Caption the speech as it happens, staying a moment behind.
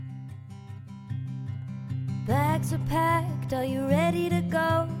bags are packed, are you ready to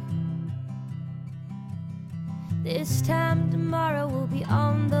go? This time tomorrow we'll be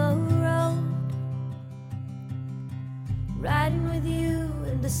on the road, riding with you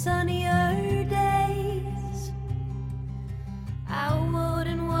in the sunnier days. I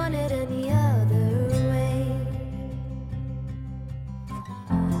wouldn't want it any other way.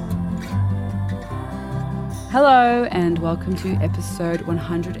 Hello and welcome to episode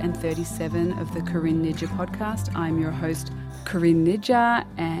 137 of the Corinne Nidja podcast. I'm your host, Corinne Nidja,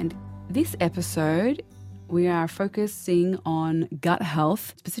 and this episode we are focusing on gut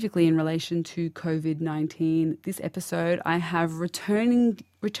health, specifically in relation to COVID-19. This episode I have returning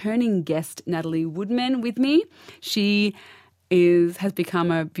guest Natalie Woodman with me. She has become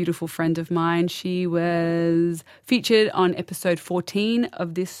a beautiful friend of mine. She was featured on episode 14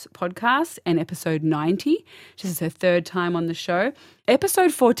 of this podcast and episode 90. This is her third time on the show.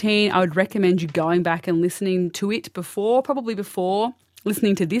 Episode 14, I would recommend you going back and listening to it probably before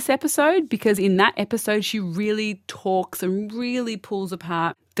listening to this episode, because in that episode she really talks and really pulls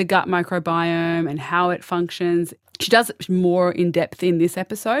apart the gut microbiome and how it functions. She does it more in depth in this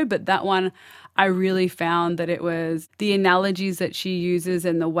episode, but that one I really found that it was the analogies that she uses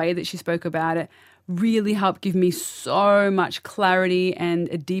and the way that she spoke about it really helped give me so much clarity and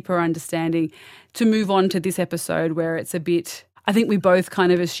a deeper understanding to move on to this episode where it's a bit, I think we both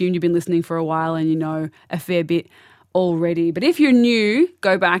kind of assumed you've been listening for a while and you know a fair bit already. But if you're new,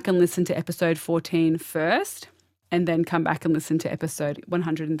 go back and listen to episode 14 first and then come back and listen to episode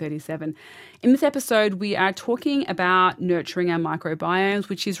 137. In this episode, we are talking about nurturing our microbiomes,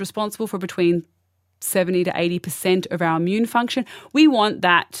 which is responsible for between 70 to 80% of our immune function. We want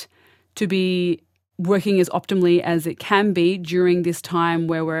that to be working as optimally as it can be during this time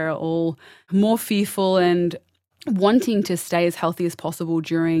where we're all more fearful and wanting to stay as healthy as possible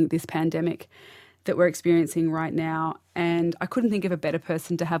during this pandemic that we're experiencing right now. And I couldn't think of a better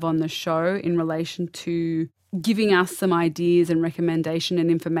person to have on the show in relation to giving us some ideas and recommendation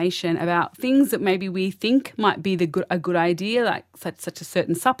and information about things that maybe we think might be a good idea, like such as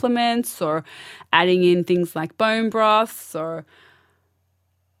certain supplements or adding in things like bone broths or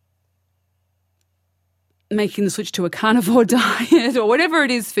making the switch to a carnivore diet or whatever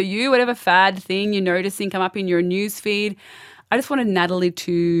it is for you, whatever fad thing you're noticing come up in your news feed. I just wanted Natalie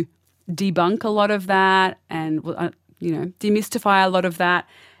to debunk a lot of that and, demystify a lot of that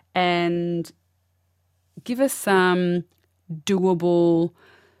and give us some doable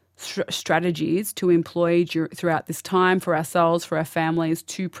strategies to employ throughout this time for ourselves, for our families,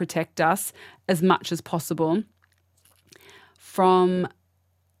 to protect us as much as possible from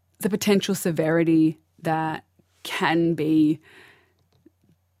the potential severity that can be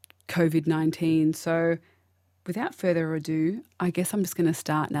COVID-19. So without further ado, I guess I'm just going to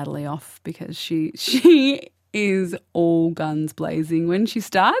start Natalie off because she is all guns blazing when she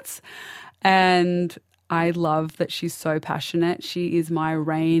starts, and I love that she's so passionate. She is my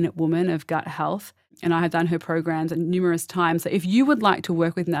rain woman of gut health, and I have done her programs numerous times. So if you would like to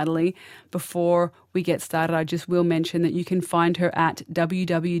work with Natalie, before we get started, I just will mention that you can find her at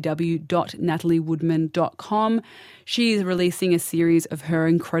www.nataliewoodman.com. She is releasing a series of her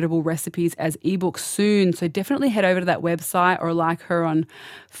incredible recipes as ebooks soon. So definitely head over to that website or like her on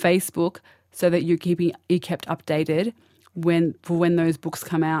Facebook so that you're kept updated when those books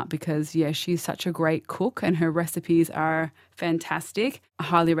come out, because she's such a great cook and her recipes are fantastic. I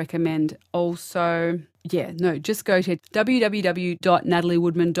highly recommend. Also, just go to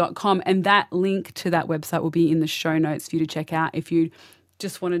www.nataliewoodman.com and that link to that website will be in the show notes for you to check out. If you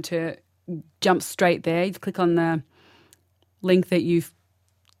just wanted to jump straight there, you click on the link that you've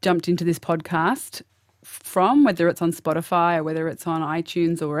jumped into this podcast from, whether it's on Spotify or whether it's on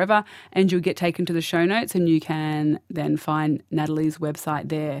iTunes or wherever, and you'll get taken to the show notes and you can then find Natalie's website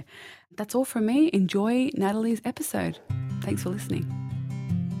there. That's all from me. Enjoy Natalie's episode. Thanks for listening.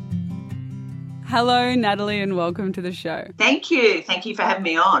 Hello, Natalie, and welcome to the show. Thank you. Thank you for having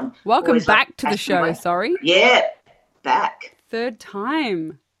me on. Welcome back to the show, sorry. Yeah, back. Third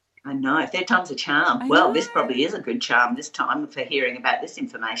time. I know, third time's a charm. Well, this probably is a good charm this time for hearing about this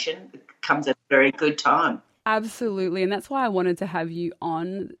information. It comes at a very good time. Absolutely, and that's why I wanted to have you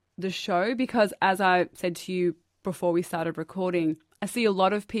on the show, because as I said to you before we started recording, I see a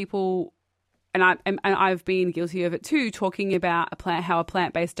lot of people, and I've been guilty of it too, talking about how a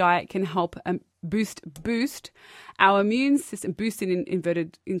plant-based diet can help boost our immune system, boost in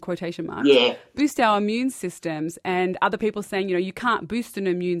inverted in quotation marks, boost our immune systems, and other people saying, you can't boost an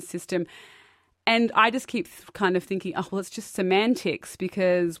immune system. And I just keep kind of thinking, it's just semantics,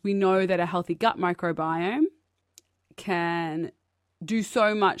 because we know that a healthy gut microbiome can do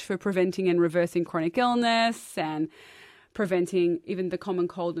so much for preventing and reversing chronic illness and preventing even the common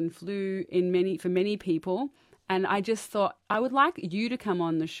cold and flu for many people. And I just thought I would like you to come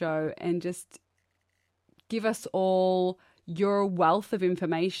on the show and just give us all your wealth of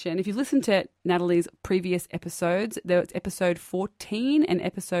information. If you've listened to Natalie's previous episodes, there was episode 14 and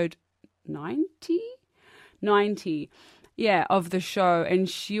episode 90, of the show.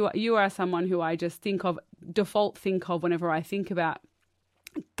 And you are someone who I just think of whenever I think about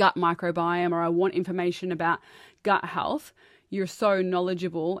gut microbiome or I want information about gut health. You're so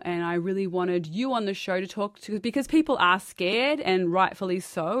knowledgeable, and I really wanted you on the show to talk to, because people are scared, and rightfully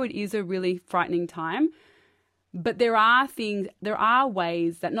so. It is a really frightening time. But there are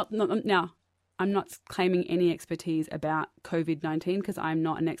ways that now, I'm not claiming any expertise about COVID-19 because I'm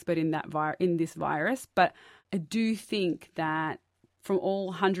not an expert in this virus, but I do think that from all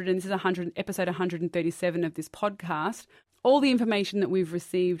 100, and this is episode 137 of this podcast, all the information that we've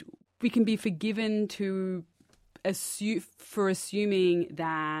received, we can be forgiven for assuming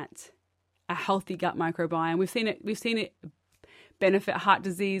that a healthy gut microbiome, we've seen it benefit heart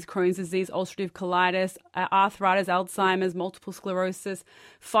disease, Crohn's disease, ulcerative colitis, arthritis, Alzheimer's, multiple sclerosis,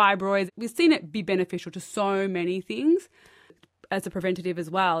 fibroids. We've seen it be beneficial to so many things as a preventative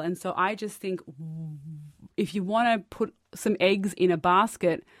as well. And so I just think if you want to put some eggs in a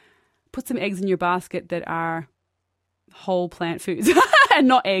basket, put some eggs in your basket that are whole plant foods and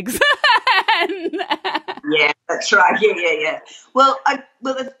not eggs. Yeah, that's right. Yeah. Well,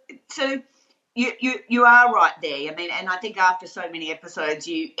 so you are right there. I mean, and I think after so many episodes,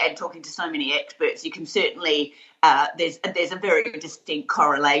 and talking to so many experts, you can certainly there's a very distinct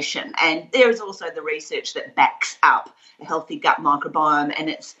correlation, and there is also the research that backs up a healthy gut microbiome and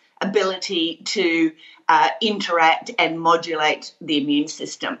its ability to interact and modulate the immune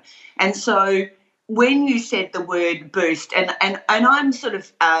system. And so when you said the word boost, and I'm sort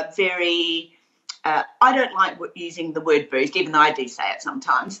of very I don't like using the word boost, even though I do say it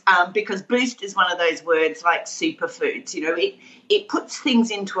sometimes, because boost is one of those words like superfoods. You know, it puts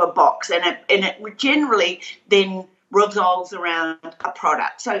things into a box, and it generally then revolves around a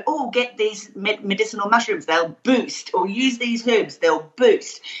product. So, get these medicinal mushrooms, they'll boost, or use these herbs, they'll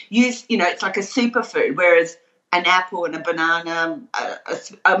boost. It's like a superfood, whereas an apple and a banana,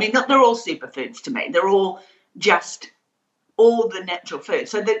 they're all superfoods to me. They're all just all the natural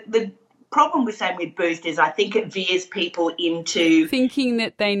foods. So the problem with saying with boost is I think it veers people into thinking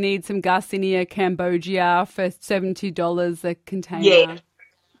that they need some Garcinia Cambogia for $70 a container. Yeah,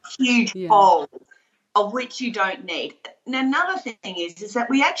 huge bowl of which you don't need. And another thing is that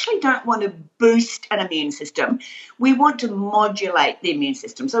we actually don't want to boost an immune system. We want to modulate the immune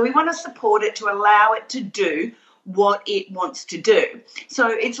system. So we want to support it to allow it to do what it wants to do. So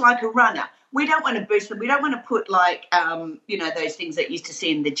it's like a runner. We don't want to boost them. We don't want to put those things that you used to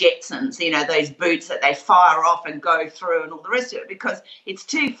see in the Jetsons, those boots that they fire off and go through and all the rest of it, because it's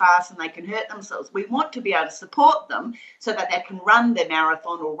too fast and they can hurt themselves. We want to be able to support them so that they can run their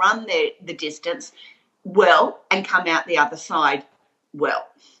marathon or run the distance well and come out the other side well.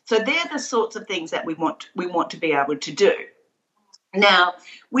 So they're the sorts of things that we want to be able to do. Now,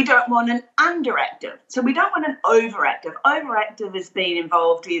 we don't want an underactive. So we don't want an overactive. Overactive has been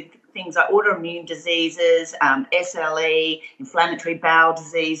involved with things like autoimmune diseases, SLE, inflammatory bowel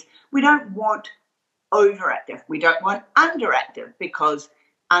disease. We don't want overactive. We don't want underactive, because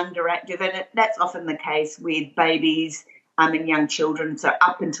underactive, and that's often the case with babies and young children. So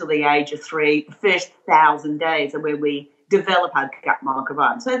up until the age of 3, the first 1,000 days are where we develop our gut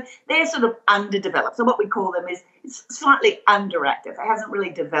microbiome. So they're sort of underdeveloped. So what we call them is slightly underactive. It hasn't really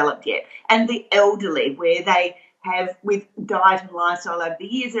developed yet. And the elderly, where they have, with diet and lifestyle over the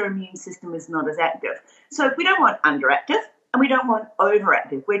years, their immune system is not as active. So we don't want underactive and we don't want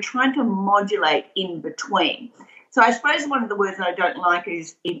overactive. We're trying to modulate in between. So I suppose one of the words that I don't like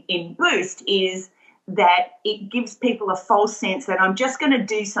is in boost is that it gives people a false sense that I'm just going to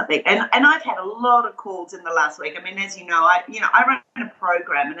do something. And I've had a lot of calls in the last week. I mean, as you know, I run a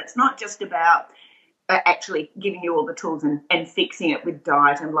program, and it's not just about actually giving you all the tools and fixing it with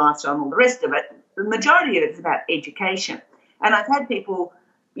diet and lifestyle and all the rest of it. The majority of it is about education. And I've had people,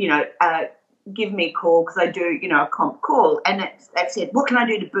 give me a call because I do, a comp call, and it said, what can I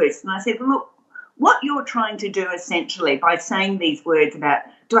do to boost? And I said, well, look, what you're trying to do essentially by saying these words about,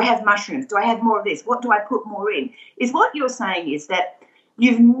 do I have mushrooms? Do I have more of this? What do I put more in? Is what you're saying is that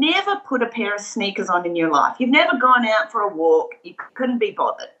you've never put a pair of sneakers on in your life. You've never gone out for a walk. You couldn't be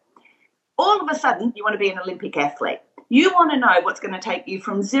bothered. All of a sudden, you want to be an Olympic athlete. You want to know what's going to take you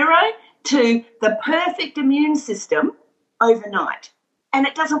from zero to the perfect immune system overnight. And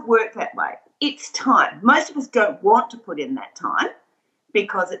it doesn't work that way. It's time. Most of us don't want to put in that time.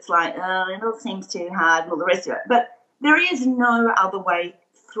 because it's like, oh, it all seems too hard and all the rest of it. But there is no other way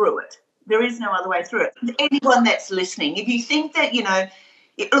through it. There is no other way through it. Anyone that's listening, if you think that,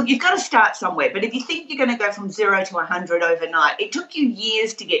 look, you've got to start somewhere, but if you think you're going to go from 0 to 100 overnight, it took you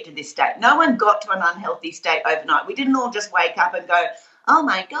years to get to this state. No one got to an unhealthy state overnight. We didn't all just wake up and go, oh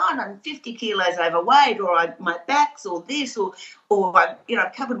my God, I'm 50 kilos overweight, or my back's or this, or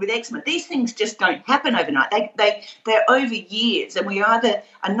I'm covered with eczema. These things just don't happen overnight. They're over years, and we either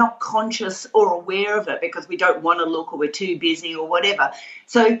are not conscious or aware of it because we don't want to look, or we're too busy or whatever.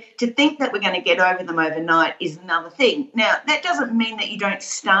 So to think that we're going to get over them overnight is another thing. Now, that doesn't mean that you don't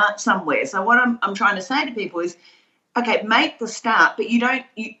start somewhere. So what I'm trying to say to people is, okay, make the start, but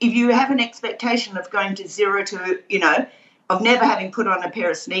if you have an expectation of going to 0 to, of never having put on a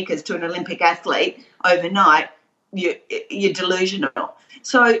pair of sneakers to an Olympic athlete overnight, you're delusional.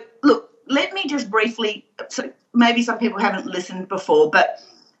 So, look, let me just briefly, so maybe some people haven't listened before, but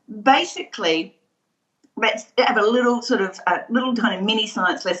basically let's have a little tiny mini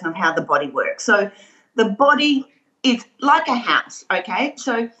science lesson of how the body works. So the body is like a house, okay?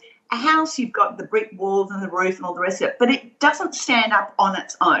 So a house, you've got the brick walls and the roof and all the rest of it, but it doesn't stand up on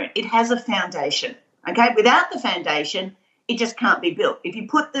its own. It has a foundation, okay? Without the foundation, it just can't be built. If you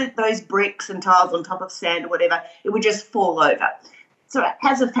put those bricks and tiles on top of sand or whatever, it would just fall over. So it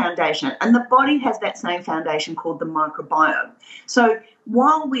has a foundation, and the body has that same foundation called the microbiome. So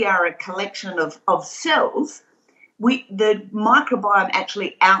while we are a collection of cells, the microbiome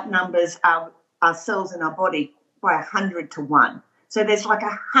actually outnumbers our cells in our body by 100 to 1. So there's like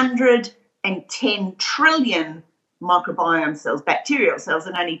 110 trillion microbiome cells, bacterial cells,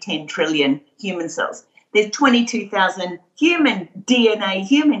 and only 10 trillion human cells. There's 22,000 human DNA,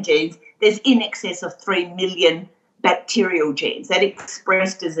 human genes. There's in excess of 3 million bacterial genes that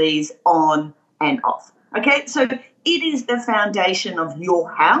express disease on and off. Okay, so it is the foundation of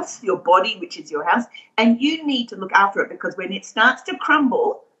your house, your body, which is your house, and you need to look after it, because when it starts to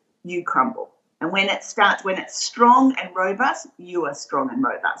crumble, you crumble. And when it's strong and robust, you are strong and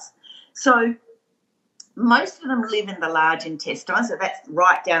robust. So most of them live in the large intestine, so that's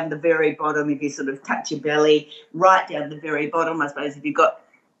right down the very bottom. If you sort of touch your belly, right down the very bottom, I suppose, if you've got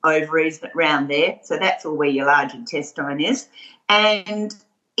ovaries, but round there. So that's all where your large intestine is. And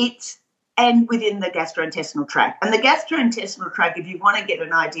within the gastrointestinal tract. And the gastrointestinal tract, if you want to get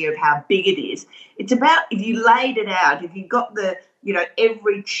an idea of how big it is, it's about, if you laid it out, if you got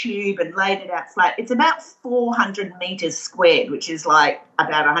every tube and laid it out flat, it's about 400 meters squared, which is like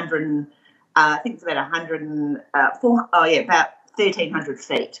about 100 I think it's about about 1,300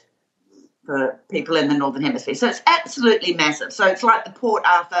 feet for people in the Northern Hemisphere. So it's absolutely massive. So it's like the Port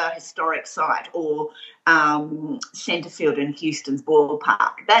Arthur Historic Site or Centrefield in Houston's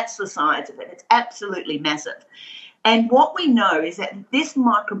ballpark. That's the size of it. It's absolutely massive. And what we know is that this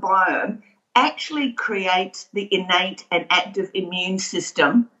microbiome actually creates the innate and active immune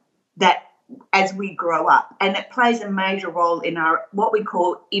system that as we grow up, and it plays a major role in our what we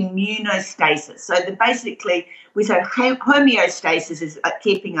call immunostasis. So basically we say homeostasis is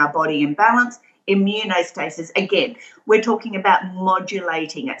keeping our body in balance. Immunostasis, again, we're talking about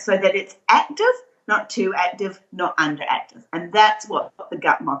modulating it so that it's active, not too active, not underactive, and that's what the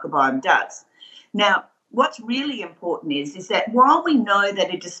gut microbiome does. Now, what's really important is that while we know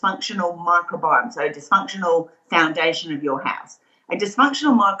that a dysfunctional microbiome, so a dysfunctional foundation of your house, a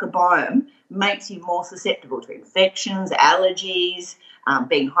dysfunctional microbiome makes you more susceptible to infections, allergies,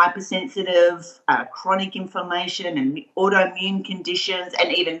 being hypersensitive, chronic inflammation and autoimmune conditions,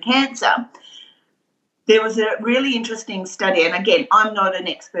 and even cancer. There was a really interesting study, and again, I'm not an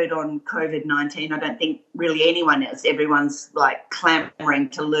expert on COVID-19. I don't think really anyone is. Everyone's like clamoring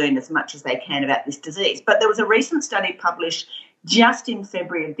to learn as much as they can about this disease. But there was a recent study published just in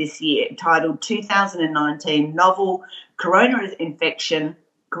February of this year titled 2019 Novel Coronavirus Infection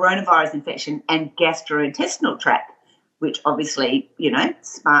and Gastrointestinal Tract, which obviously,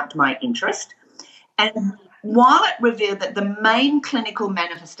 sparked my interest. And while it revealed that the main clinical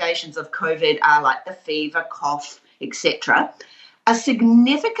manifestations of COVID are like the fever, cough, etc., a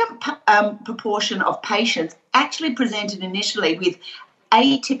significant proportion of patients actually presented initially with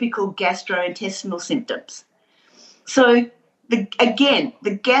atypical gastrointestinal symptoms. So the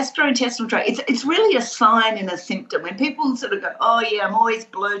gastrointestinal tract, it's really a sign and a symptom. When people sort of go, oh, yeah, I'm always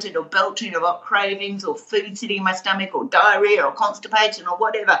bloated or belching or got cravings or food sitting in my stomach or diarrhea or constipation or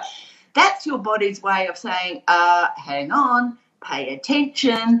whatever, that's your body's way of saying, hang on, pay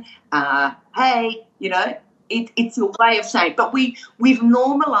attention, hey, it's your way of saying. But we've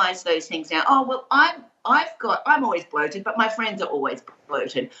normalised those things now. Oh, well, I'm always bloated, but my friends are always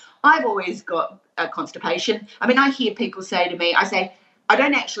bloated. I've always got constipation. I mean, I hear people say to me, I say, I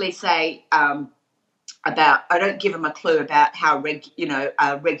don't actually say I don't give them a clue about how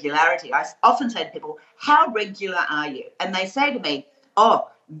regularity. I often say to people, how regular are you? And they say to me, oh,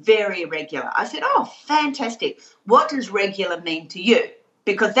 very regular. I said, oh, fantastic. What does regular mean to you?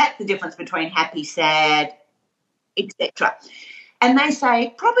 Because that's the difference between happy, sad, etc. And they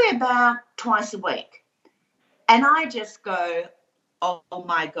say probably about twice a week. And I just go, oh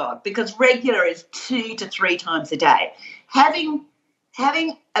my God, because regular is 2 to 3 times a day. Having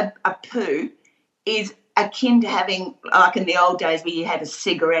a poo is akin to having, like in the old days where you had a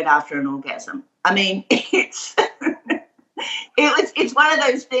cigarette after an orgasm. I mean, it's one of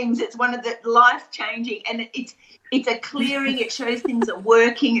those things. It's one of the life-changing, and it's a clearing. It shows things are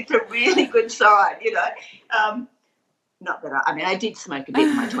working. It's a really good sign, Not that I did smoke a bit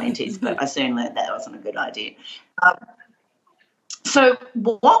in my 20s, but I soon learned that wasn't a good idea. So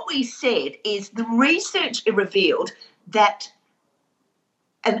what we said is the research revealed that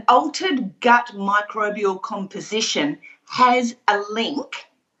an altered gut microbial composition has a link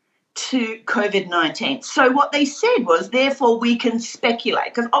to COVID-19. So what they said was, therefore, we can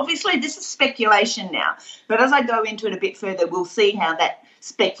speculate, because obviously this is speculation now, but as I go into it a bit further, we'll see how that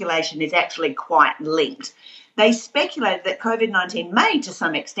speculation is actually quite linked. They speculated that COVID-19 may, to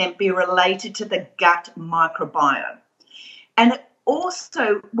some extent, be related to the gut microbiome. And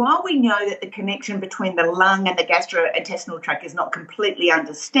also, while we know that the connection between the lung and the gastrointestinal tract is not completely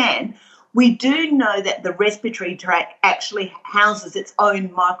understood, we do know that the respiratory tract actually houses its own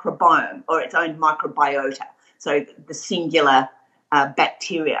microbiome or its own microbiota, so the singular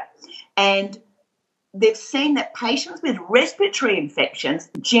bacteria. And they've seen that patients with respiratory infections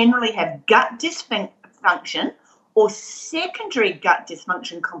generally have gut dysfunction or secondary gut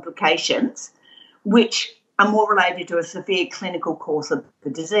dysfunction complications, which are more related to a severe clinical course of the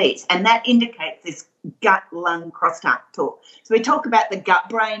disease. And that indicates this gut-lung crosstalk. So we talk about the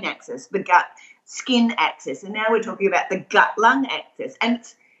gut-brain axis, the gut-skin axis, and now we're talking about the gut-lung axis. And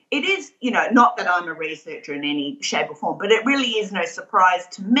it is, not that I'm a researcher in any shape or form, but it really is no surprise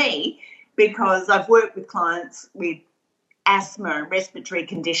to me because I've worked with clients with asthma and respiratory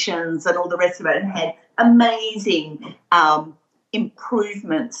conditions and all the rest of it and had amazing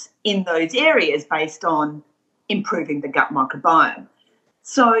improvements in those areas based on improving the gut microbiome.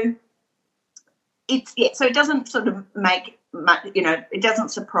 So it doesn't sort of make much, it doesn't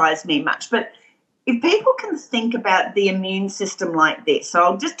surprise me much. But if people can think about the immune system like this, so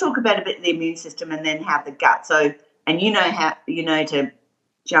I'll just talk about a bit of the immune system and then how the gut. So, and how to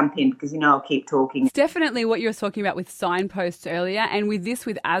jump in because I'll keep talking. It's definitely what you were talking about with signposts earlier, and with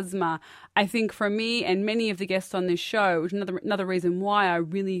asthma, I think for me and many of the guests on this show, which is another reason why I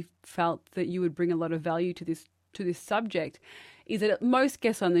really felt that you would bring a lot of value to this subject, is that most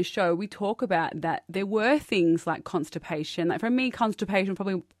guests on this show, we talk about that there were things like constipation. Like for me, constipation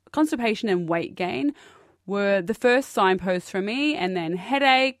and weight gain were the first signposts for me, and then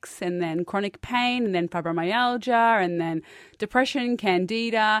headaches, and then chronic pain, and then fibromyalgia, and then depression,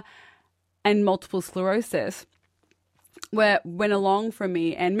 candida, and multiple sclerosis went along for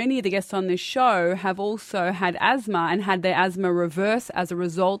me. And many of the guests on this show have also had asthma and had their asthma reverse as a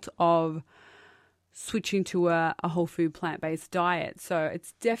result of switching to a whole food plant-based diet. So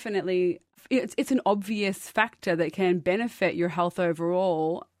it's definitely, it's an obvious factor that can benefit your health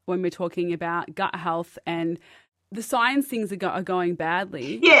overall when we're talking about gut health, and the signs things are going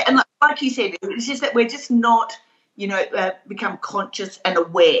badly. Yeah, and like you said, it's just that we're just not, become conscious and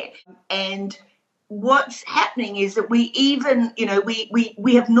aware. And what's happening is that we even,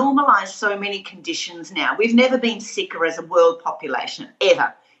 we have normalised so many conditions now. We've never been sicker as a world population,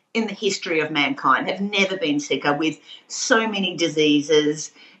 ever, in the history of mankind, have never been sicker with so many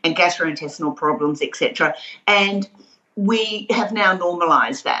diseases and gastrointestinal problems, etc. And we have now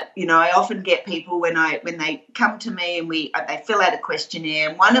normalised that. I often get people when they come to me and they fill out a questionnaire,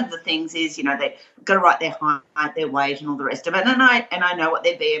 and one of the things is, they've got to write their height, their weight, and all the rest of it. And I know what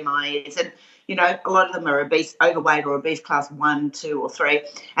their BMI is, and a lot of them are obese, overweight, or obese class 1, 2, or 3.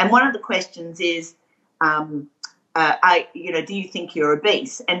 And one of the questions is, do you think you're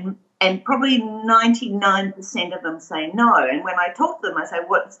obese? And probably 99% of them say no. And when I talk to them, I say,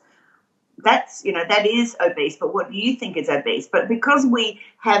 that is obese, but what do you think is obese? But because we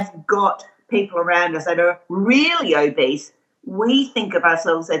have got people around us that are really obese, we think of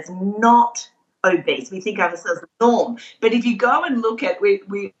ourselves as not obese. We think of ourselves as norm. But if you go and look at,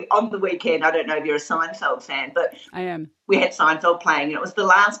 we on the weekend, I don't know if you're a Seinfeld fan, but I am. We had Seinfeld playing, and it was the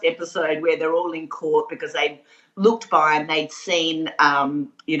last episode where they're all in court because they looked by and they'd seen,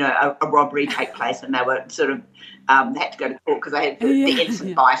 a robbery take place, and they were sort of they had to go to court because they had the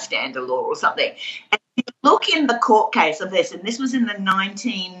innocent bystander law or something. And Look in the court case of this, and this was in the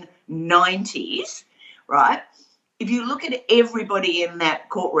 1990s, right? If you look at everybody in that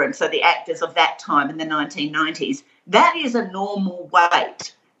courtroom, so the actors of that time in the 1990s, that is a normal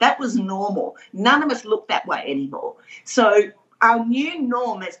weight. That was normal. None of us look that way anymore. So our new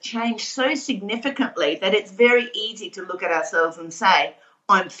norm has changed so significantly that it's very easy to look at ourselves and say,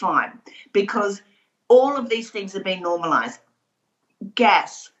 I'm fine, because all of these things have been normalized.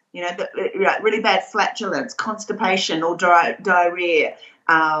 Gas, really bad flatulence, constipation or diarrhea,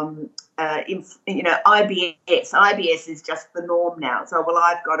 IBS. IBS is just the norm now. So, well,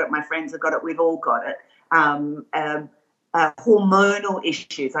 I've got it, my friends have got it, we've all got it. Hormonal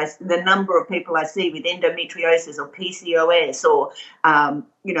issues. The number of people I see with endometriosis or PCOS or,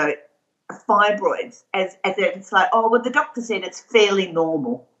 fibroids, as it's like, oh, well, the doctor said it's fairly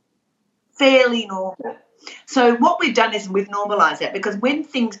normal. So what we've done is we've normalised that, because when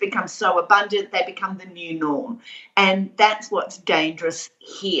things become so abundant, they become the new norm. And that's what's dangerous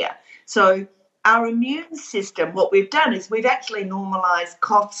here. So our immune system, what we've done is we've actually normalised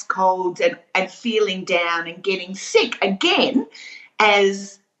coughs, colds and feeling down and getting sick again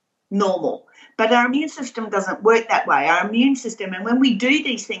as normal. But our immune system doesn't work that way. Our immune system, and when we do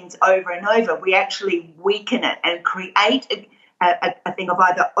these things over and over, we actually weaken it and create a thing of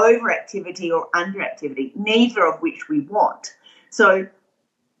either overactivity or underactivity, neither of which we want. So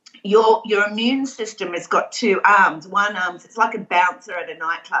your immune system has got two arms. One arm, it's like a bouncer at a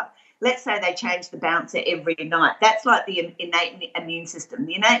nightclub. Let's say they change the bouncer every night. That's like the innate immune system.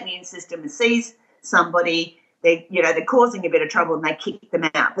 The innate immune system sees somebody, they're causing a bit of trouble and they kick them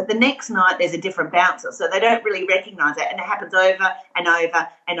out. But the next night there's a different bouncer, so they don't really recognise that, and it happens over and over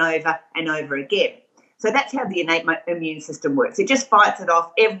and over and over again. So that's how the innate immune system works. It just fights it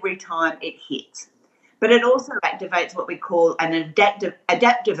off every time it hits. But it also activates what we call an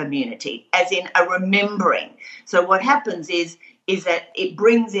adaptive immunity, as in a remembering. So what happens is that it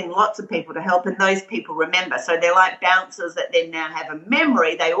brings in lots of people to help, and those people remember. So they're like bouncers that then now have a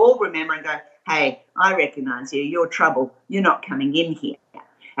memory. They all remember and go, hey, I recognise you. You're trouble. You're not coming in here.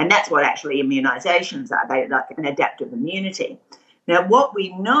 And that's what actually immunisations are. They're like an adaptive immunity. Now, what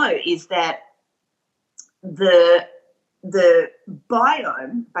we know is that the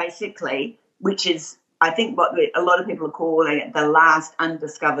biome, basically, which is, I think, what a lot of people are calling it the last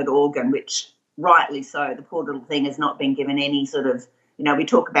undiscovered organ, which rightly so. The poor little thing has not been given any sort of, we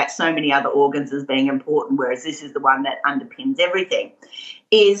talk about so many other organs as being important, whereas this is the one that underpins everything,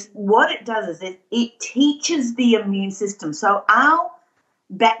 is what it does is it teaches the immune system. So our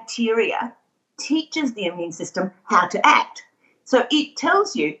bacteria teaches the immune system how to act. So it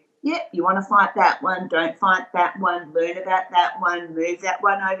tells you, yeah, you want to fight that one, don't fight that one, learn about that one, move that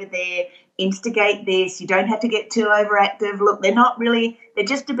one over there, instigate this. You don't have to get too overactive. Look, they're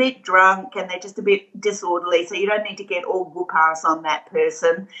just a bit drunk and they're just a bit disorderly, so you don't need to get all whoop-ass on that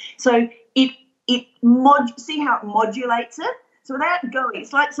person. So see how it modulates it? So without going,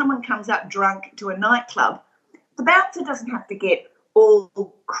 it's like someone comes up drunk to a nightclub. The bouncer doesn't have to get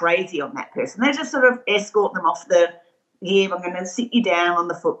all crazy on that person. They just sort of escort them off here, I'm going to sit you down on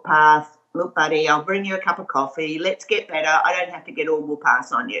the footpath. Look, buddy, I'll bring you a cup of coffee. Let's get better. I don't have to get all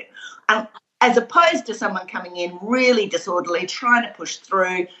whoop-ass on you. As opposed to someone coming in really disorderly, trying to push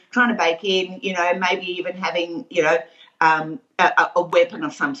through, trying to bake in, maybe even having, a weapon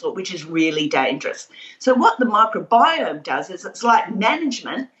of some sort, which is really dangerous. So what the microbiome does is it's like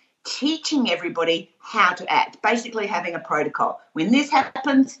management, teaching everybody how to act, basically having a protocol. When this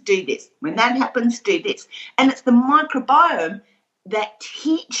happens, do this. When that happens, do this. And it's the microbiome that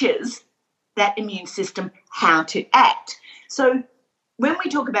teaches that immune system how to act. So when we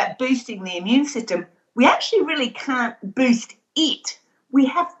talk about boosting the immune system, we actually really can't boost it. We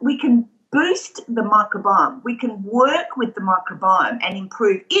can boost the microbiome. We can work with the microbiome and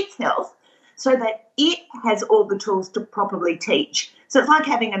improve its health so that it has all the tools to properly teach. So it's like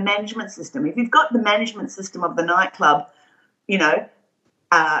having a management system. If you've got the management system of the nightclub,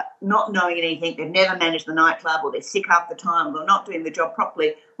 not knowing anything, they've never managed the nightclub, or they're sick half the time, or they're not doing the job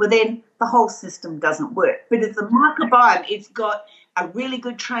properly, well, then the whole system doesn't work. But if the microbiome, it's got a really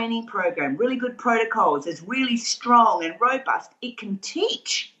good training program, really good protocols, it's really strong and robust, it can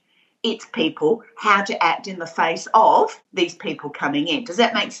teach its people how to act in the face of these people coming in. Does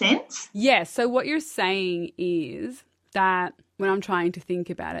that make sense? Yes. So what you're saying is that, when I'm trying to think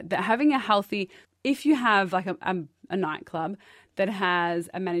about it, that having a healthy, if you have like a nightclub that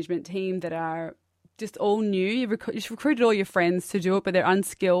has a management team that are just all new, you've recruited all your friends to do it, but they're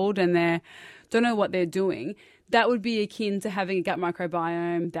unskilled and they don't know what they're doing, that would be akin to having a gut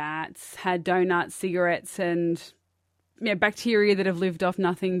microbiome that's had donuts, cigarettes and bacteria that have lived off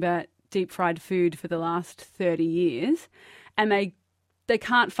nothing but deep fried food for the last 30 years and they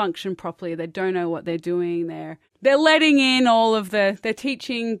can't function properly. They don't know what they're doing. They're letting in they're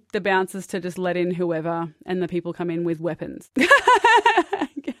teaching the bouncers to just let in whoever, and the people come in with weapons.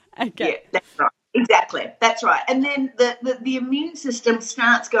 Okay. Yeah, that's right. Exactly. That's right. And then the immune system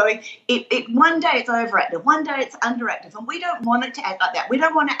starts going, one day it's overactive, one day it's underactive, and we don't want it to act like that. We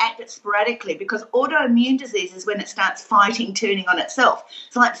don't want to act it sporadically, because autoimmune disease is when it starts fighting, turning on itself.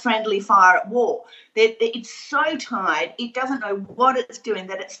 It's like friendly fire at war. It's so tired, it doesn't know what it's doing,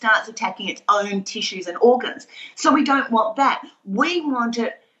 that it starts attacking its own tissues and organs. So we don't want that. We want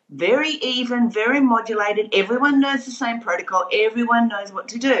it very even, very modulated. Everyone knows the same protocol. Everyone knows what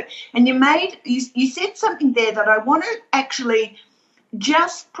to do. And you said something there that I want to actually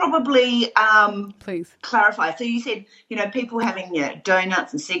just probably please clarify. So you said, people having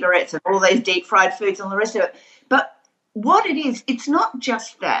donuts and cigarettes and all these deep fried foods and all the rest of it. But what it is, it's not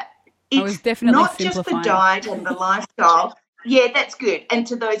just that. It's not just the diet and the lifestyle. Yeah, that's good. And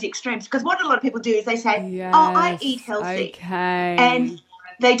to those extremes, because what a lot of people do is they say, yes, I eat healthy. Okay. And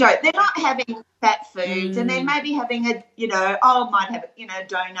they don't. They're not having fat foods, and they may be having might have a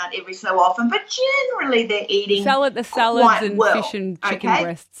donut every so often, but generally they're eating the salads and fish and chicken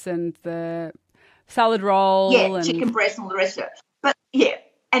breasts and the salad roll. Yeah, and chicken breast and all the rest of it. But yeah,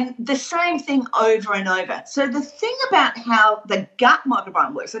 and the same thing over and over. So the thing about how the gut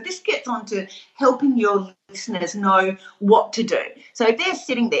microbiome works, so this gets on to helping your listeners know what to do. So if they're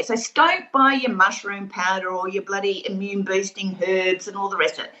sitting there, so don't buy your mushroom powder or your bloody immune boosting herbs and all the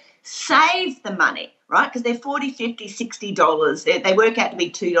rest of it. Save the money, right? Because they're $40, $50, $60. They work out to be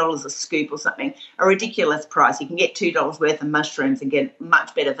 $2 a scoop or something, a ridiculous price. You can get $2 worth of mushrooms and get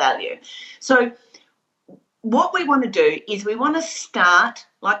much better value. So what we want to do is we want to start,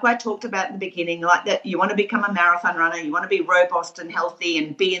 like I talked about in the beginning, like that you want to become a marathon runner, you want to be robust and healthy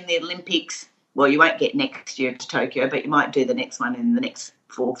and be in the Olympics. Well, you won't get next year to Tokyo, but you might do the next one in the next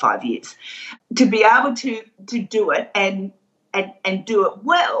 4 or 5 years. To be able to do it and do it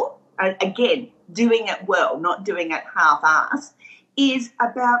well, again, doing it well, not doing it half-assed, is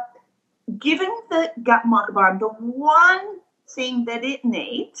about giving the gut microbiome the one thing that it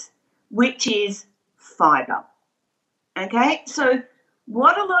needs, which is fiber. Okay, so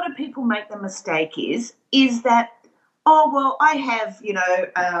what a lot of people make the mistake is that, I have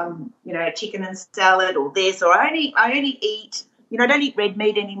chicken and salad or this, or I only eat, I don't eat red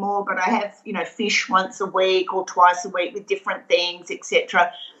meat anymore, but I have fish once a week or twice a week with different things,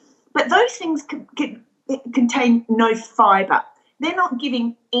 etc. But those things contain no fiber. They're not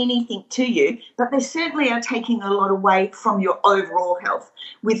giving anything to you, but they certainly are taking a lot away from your overall health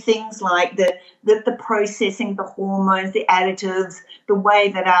with things like the processing, the hormones, the additives, the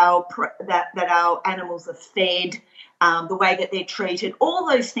way that our animals are fed, the way that they're treated. All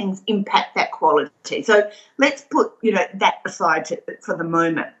those things impact that quality. So let's put that aside for the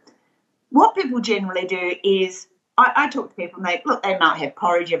moment. What people generally do is, I talk to people and they might have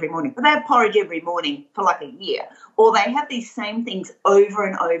porridge every morning, but they have porridge every morning for like a year, or they have these same things over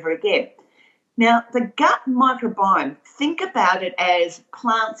and over again. Now, the gut microbiome, think about it as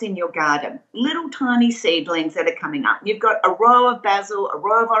plants in your garden, little tiny seedlings that are coming up. You've got a row of basil, a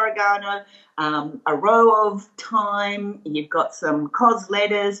row of oregano, a row of thyme, you've got some cos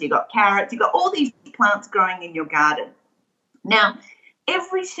lettuce, you've got carrots, you've got all these plants growing in your garden. Now,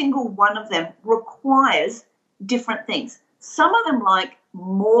 every single one of them requires different things. Some of them like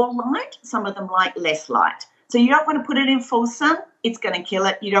more light, some of them like less light. So you don't want to put it in full sun, it's going to kill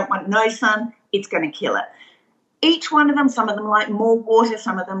it. You don't want no sun, it's going to kill it. Each one of them, some of them like more water,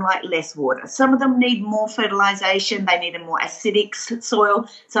 some of them like less water. Some of them need more fertilization, they need a more acidic soil.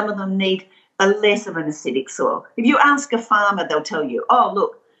 Some of them need a less of an acidic soil. If you ask a farmer, they'll tell you,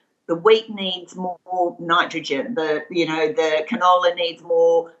 look, the wheat needs more nitrogen. The canola needs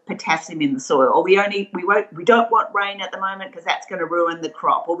more potassium in the soil. Or we don't want rain at the moment because that's going to ruin the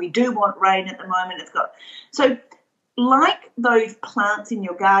crop. Or we do want rain at the moment. So like those plants in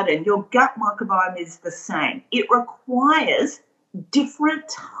your garden, your gut microbiome is the same. It requires different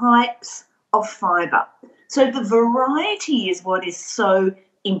types of fiber. So the variety is what is so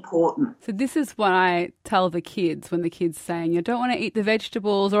important. So this is what I tell the kids when the kids saying, you don't want to eat the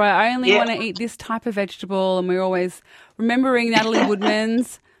vegetables, or I only want to eat this type of vegetable. And we're always remembering Natalie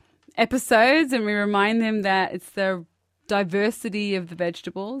Woodman's episodes, and we remind them that it's the diversity of the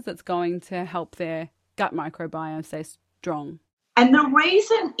vegetables that's going to help their gut microbiome stay strong. And the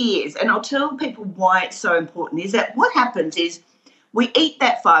reason is, and I'll tell people why it's so important, is that what happens is we eat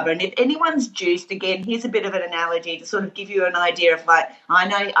that fibre, and if anyone's juiced, again, here's a bit of an analogy to sort of give you an idea of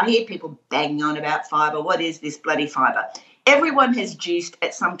I hear people banging on about fibre. What is this bloody fibre? Everyone has juiced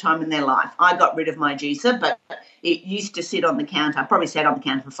at some time in their life. I got rid of my juicer, but it used to sit on the counter. I probably sat on the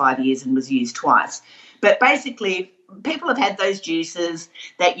counter for 5 years and was used twice. But basically, people have had those juices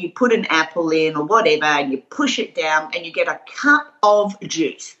that you put an apple in or whatever, and you push it down and you get a cup of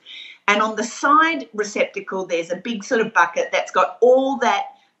juice. And on the side receptacle, there's a big sort of bucket that's got all that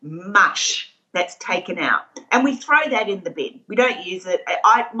mush that's taken out. And we throw that in the bin. We don't use it.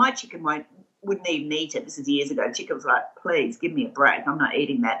 My chicken wouldn't even eat it. This is years ago. Chicken was like, please give me a break. I'm not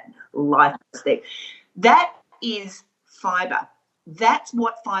eating that lifeless thing. That is fibre. That's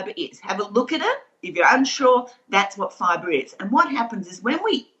what fibre is. Have a look at it. If you're unsure, that's what fibre is. And what happens is when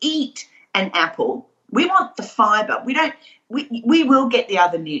we eat an apple, we want the fibre. We will get the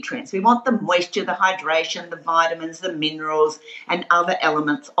other nutrients. We want the moisture, the hydration, the vitamins, the minerals, and other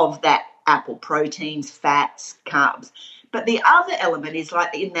elements of that apple, proteins, fats, carbs. But the other element is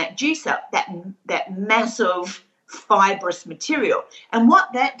like in that juicer, that massive fibrous material. And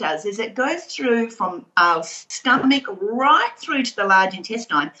what that does is it goes through from our stomach right through to the large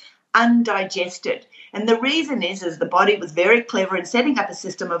intestine undigested. And the reason is the body was very clever in setting up a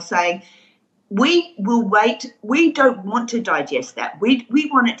system of saying, we will wait. We don't want to digest that. We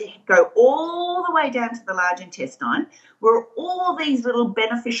want it to go all the way down to the large intestine where all these little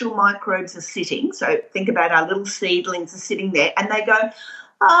beneficial microbes are sitting. So think about our little seedlings are sitting there and they go,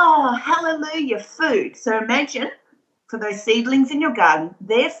 oh, hallelujah, food. So imagine for those seedlings in your garden,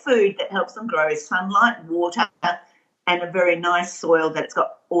 their food that helps them grow is sunlight, water, and a very nice soil that's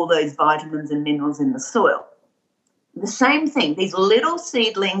got all those vitamins and minerals in the soil. The same thing, these little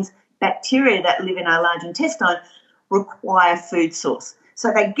seedlings, bacteria that live in our large intestine require food source.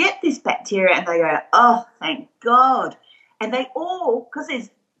 So they get this bacteria and they go, oh, thank God. And they all, because there's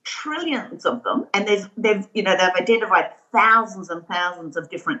trillions of them and they've identified thousands and thousands of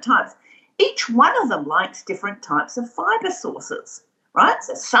different types. Each one of them likes different types of fibre sources, right?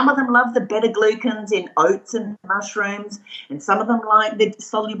 So some of them love the beta-glucans in oats and mushrooms, and some of them like the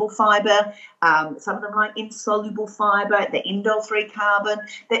soluble fibre, some of them like insoluble fibre, the indole-3 carbon,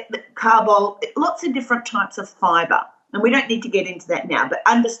 the carbol, lots of different types of fibre. And we don't need to get into that now, but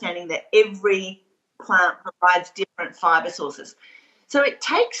understanding that every plant provides different fibre sources. So it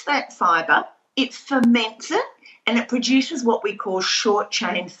takes that fibre, it ferments it, and it produces what we call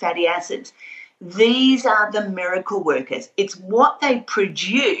short-chain fatty acids. These are the miracle workers. It's what they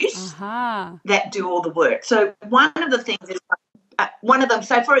produce that do all the work. So one of the things is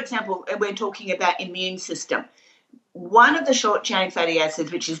so for example, we're talking about immune system. One of the short-chain fatty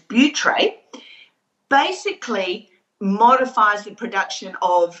acids, which is butyrate, basically modifies the production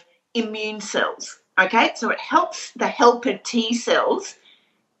of immune cells, okay? So it helps the helper T cells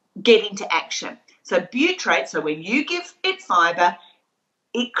get into action. So butyrate, so when you give it fibre,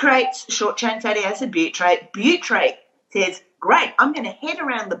 it creates short-chain fatty acid butyrate. Butyrate says, great, I'm going to head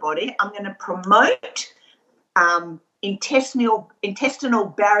around the body. I'm going to promote intestinal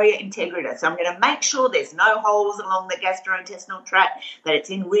barrier integrity. So I'm going to make sure there's no holes along the gastrointestinal tract, that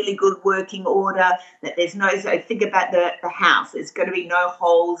it's in really good working order, that there's so think about the house. There's going to be no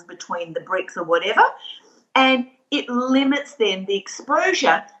holes between the bricks or whatever. And it limits then the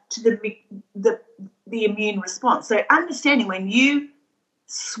exposure to the immune response. So understanding when you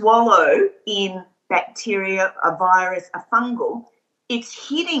swallow in bacteria, a virus, a fungal, it's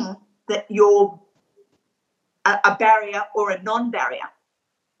hitting a barrier or a non-barrier,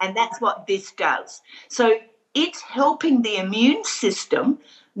 and that's what this does. So it's helping the immune system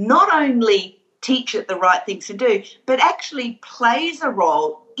not only teach it the right things to do, but actually plays a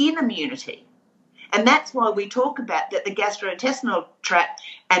role in immunity. And that's why we talk about that the gastrointestinal tract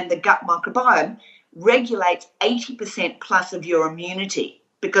and the gut microbiome regulates 80% plus of your immunity,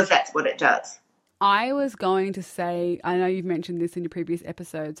 because that's what it does. I was going to say, I know you've mentioned this in your previous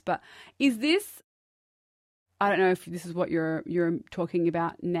episodes, but is this, I don't know if this is what you're talking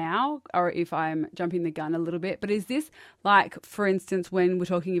about now or if I'm jumping the gun a little bit, but is this like, for instance, when we're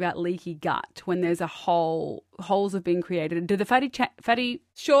talking about leaky gut, when there's a holes have been created, do the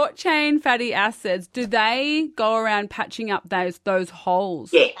short chain fatty acids, do they go around patching up those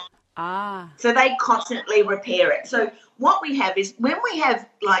holes? Yeah. Ah. So they constantly repair it. So what we have is when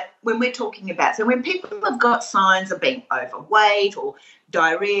we're talking about, so when people have got signs of being overweight or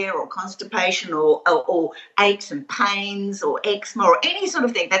diarrhea or constipation or aches and pains or eczema or any sort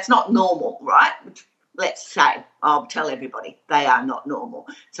of thing that's not normal, right? Let's say, I'll tell everybody they are not normal,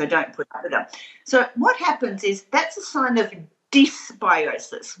 so don't put up with them. So what happens is that's a sign of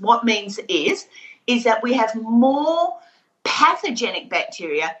dysbiosis. What means is that we have more pathogenic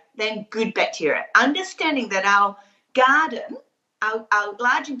bacteria than good bacteria. Understanding that our garden our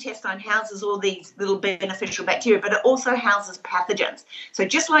large intestine houses all these little beneficial bacteria, but it also houses pathogens. So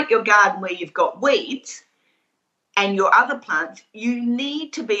just like your garden where you've got weeds and your other plants, you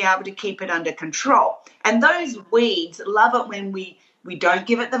need to be able to keep it under control. And those weeds love it when we don't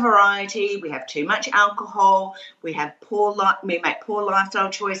give it the variety, we have too much alcohol, we make poor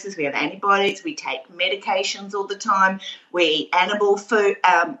lifestyle choices, we have antibiotics, we take medications all the time, we eat animal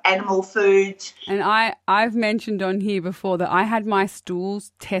foods. And I've mentioned on here before that I had my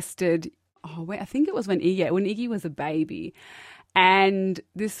stools tested, I think it was when Iggy was a baby. And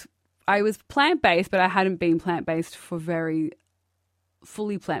I was plant-based, but I hadn't been plant-based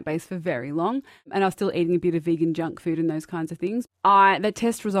fully plant-based for very long, and I was still eating a bit of vegan junk food and those kinds of things. The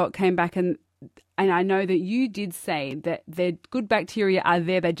test result came back, and I know that you did say that the good bacteria are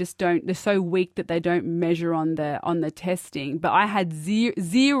there, they're so weak that they don't measure on the testing. But I had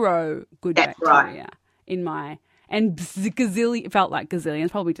zero good That's bacteria right. in my, and it felt like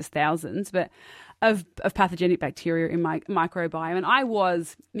gazillions, probably just thousands, but of pathogenic bacteria in my microbiome. And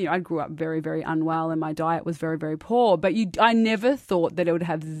I grew up very, very unwell, and my diet was very, very poor. But I never thought that it would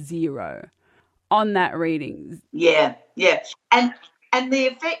have zero on that reading. Yeah. And the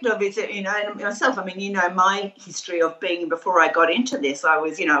effect of it, and myself, my history of being, before I got into this, I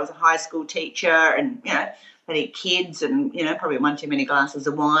was a high school teacher, and, I had kids, and, probably one too many glasses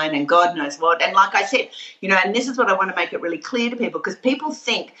of wine and God knows what. And like I said, and this is what I want to make it really clear to people, because people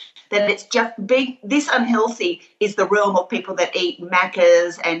think that it's just this unhealthy is the realm of people that eat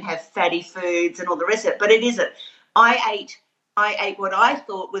Maccas and have fatty foods and all the rest of it. But it isn't. I ate what I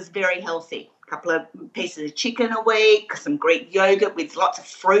thought was very healthy. A couple of pieces of chicken a week, some Greek yogurt with lots of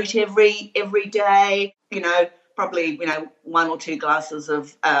fruit every day, probably, 1 or 2 glasses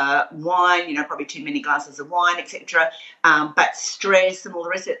of wine, probably too many glasses of wine, etc. But stress and all the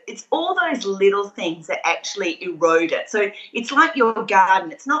rest of it. It's all those little things that actually erode it. So it's like your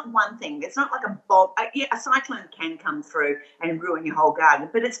garden. It's not one thing. It's not like a bomb. A cyclone can come through and ruin your whole garden,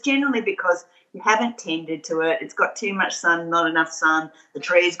 but it's generally because you haven't tended to it. It's got too much sun, not enough sun. The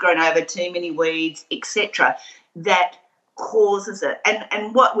tree's grown over, too many weeds, etc. That causes it.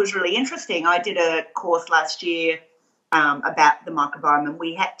 And what was really interesting, I did a course last year about the microbiome, and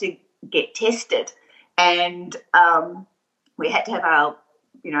we had to get tested, and we had to have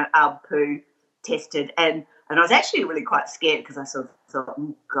our poo tested, and I was actually really quite scared, because I sort of thought,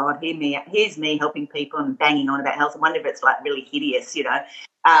 oh God, here's me helping people and banging on about health. I wonder if it's like really hideous,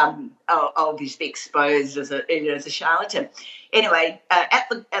 I'll just be exposed as a charlatan. Anyway, at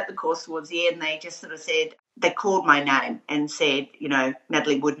the course towards the end, they just sort of said, they called my name and said,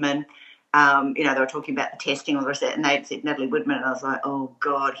 Natalie Woodman. They were talking about the testing, all the rest of it, and they said Natalie Woodman, and I was like, oh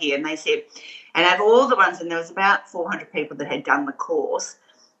God, here. And they said, and out of all the ones, and there was about 400 people that had done the course,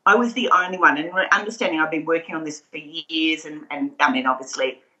 I was the only one. And understanding I've been working on this for years, and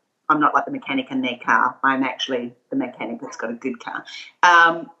obviously I'm not like the mechanic in their car. I'm actually the mechanic that's got a good car.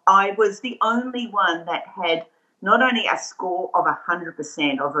 I was the only one that had not only a score of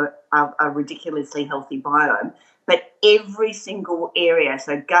 100% of a ridiculously healthy biome, but every single area,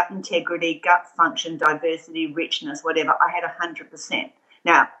 so gut integrity, gut function, diversity, richness, whatever, I had 100%.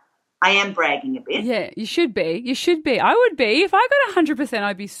 Now, I am bragging a bit. Yeah, you should be. You should be. I would be. If I got 100%,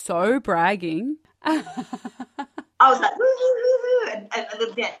 I'd be so bragging. I was like, woo, woo, woo, woo, and a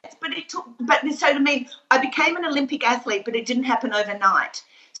little dance. So to me, I became an Olympic athlete, but it didn't happen overnight.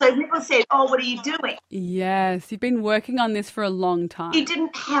 So people said, oh, what are you doing? Yes, you've been working on this for a long time. It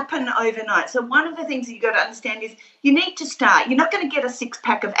didn't happen overnight. So one of the things that you've got to understand is you need to start. You're not going to get a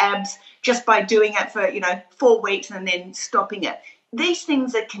 6-pack of abs just by doing it for, 4 weeks and then stopping it. These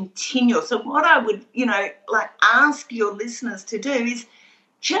things are continual. So what I would, ask your listeners to do is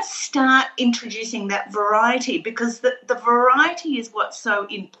just start introducing that variety, because the variety is what's so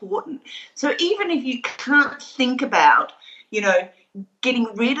important. So even if you can't think about, getting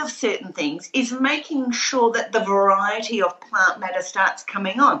rid of certain things, is making sure that the variety of plant matter starts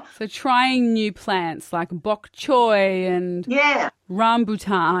coming on. So trying new plants like bok choy and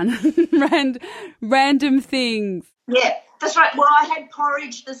rambutan and random things. Yeah, that's right. Well, I had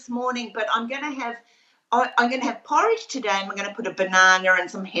porridge this morning, but I'm going to have porridge today, and I'm going to put a banana and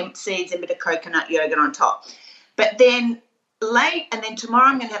some hemp seeds and a bit of coconut yogurt on top. But then tomorrow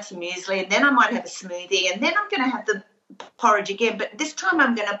I'm going to have some muesli, and then I might have a smoothie, and then I'm going to have the porridge again, but this time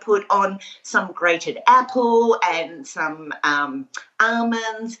I'm going to put on some grated apple and some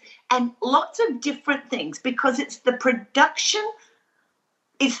almonds and lots of different things, because it's the production,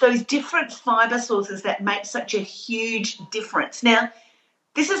 it's those different fiber sources that make such a huge difference. Now,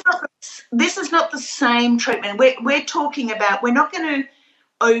 this is not the same treatment. We're talking about, we're not going to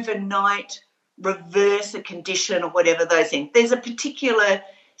overnight reverse a condition or whatever those things. There's a particular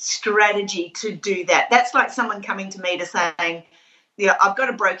strategy to do that. That's like someone coming to me to saying, I've got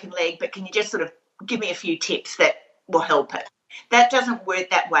a broken leg, but can you just sort of give me a few tips that will help it? That doesn't work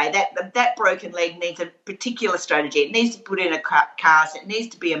that way. That broken leg needs a particular strategy. It needs to put in a cast. It needs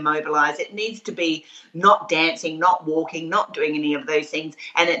to be immobilised. It needs to be not dancing, not walking, not doing any of those things.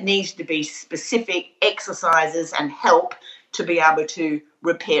 And it needs to be specific exercises and help to be able to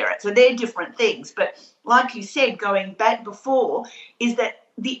repair it. So they're different things. But like you said, going back before, is that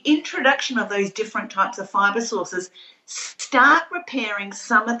the introduction of those different types of fibre sources start repairing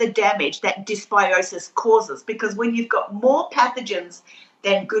some of the damage that dysbiosis causes, because when you've got more pathogens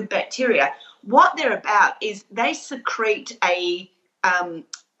than good bacteria, what they're about is they secrete an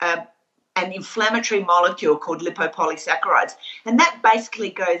inflammatory molecule called lipopolysaccharides, and that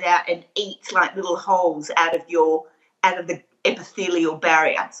basically goes out and eats like little holes out of the epithelial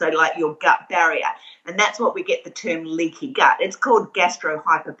barrier, so like your gut barrier, and that's what we get the term leaky gut. It's called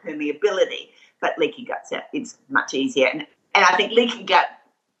gastrohyperpermeability, but leaky gut's it's much easier, and I think leaky gut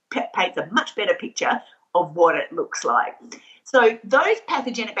paints a much better picture of what it looks like. So those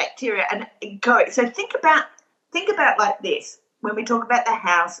pathogenic bacteria so think about like this when we talk about the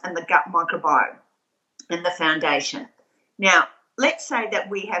house and the gut microbiome and the foundation. Now, let's say that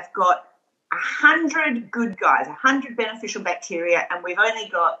we have got 100 good guys, 100 beneficial bacteria, and we've only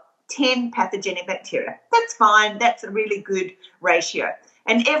got 10 pathogenic bacteria. That's fine. That's a really good ratio.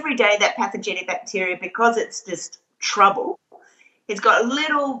 And every day that pathogenic bacteria, because it's just trouble, it's got a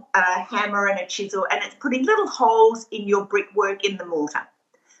little hammer and a chisel, and it's putting little holes in your brickwork in the mortar.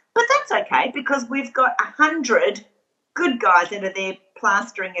 But that's okay, because we've got 100 good guys that are there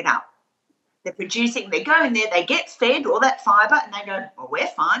plastering it up. They're producing, they go in there, they get fed all that fibre, and they go, well, we're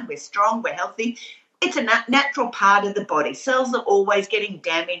fine, we're strong, we're healthy. It's a natural part of the body. Cells are always getting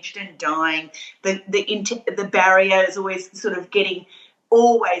damaged and dying. The barrier is always sort of getting,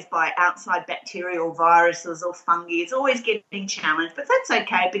 always by outside bacterial viruses or fungi. It's always getting challenged, but that's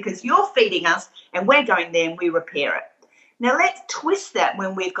okay, because you're feeding us and we're going there and we repair it. Now let's twist that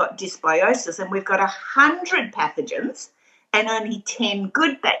when we've got dysbiosis and we've got 100 pathogens and only 10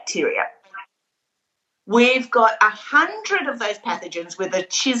 good bacteria. We've got 100 of those pathogens with a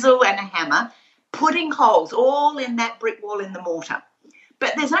chisel and a hammer putting holes all in that brick wall in the mortar.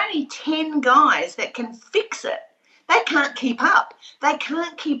 But there's only 10 guys that can fix it. They can't keep up. They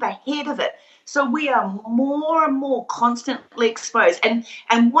can't keep ahead of it. So we are more and more constantly exposed. And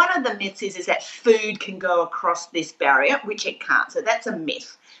one of the myths is that food can go across this barrier, which it can't. So that's a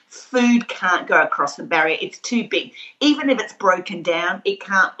myth. Food can't go across the barrier. It's too big. Even if it's broken down, it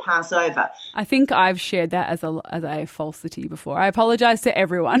can't pass over. I think I've shared that as a falsity before. I apologise to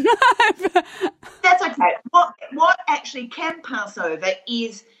everyone. That's okay. What actually can pass over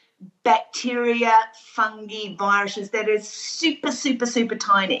is bacteria, fungi, viruses that are super, super, super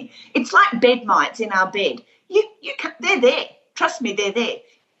tiny. It's like bed mites in our bed. You can't, they're there. Trust me, they're there.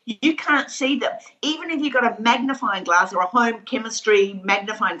 You can't see them. Even if you've got a magnifying glass or a home chemistry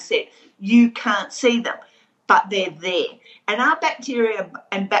magnifying set, you can't see them, but they're there. And our bacteria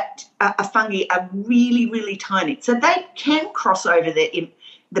and fungi are really, really tiny. So they can cross over the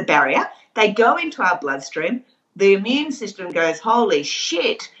barrier. They go into our bloodstream. The immune system goes, holy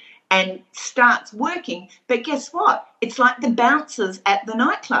shit, and starts working. But guess what? It's like the bouncers at the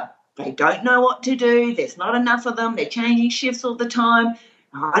nightclub. They don't know what to do. There's not enough of them. They're changing shifts all the time.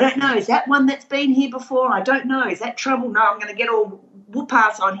 I don't know. Is that one that's been here before? I don't know. Is that trouble? No, I'm going to get all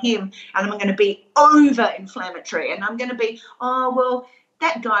whoop-ass on him, and I'm going to be over-inflammatory, and I'm going to be,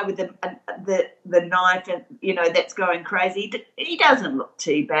 that guy with the knife and, that's going crazy, he doesn't look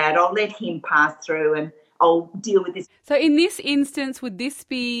too bad. I'll let him pass through and I'll deal with this. So in this instance, would this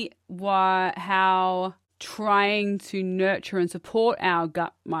be how trying to nurture and support our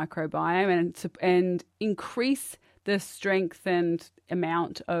gut microbiome and increase the strength and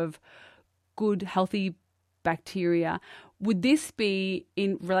amount of good, healthy bacteria, would this be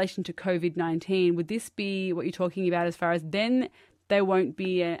in relation to COVID-19? Would this be what you're talking about as far as then there won't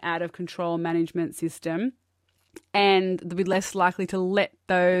be an out-of-control management system and they'll be less likely to let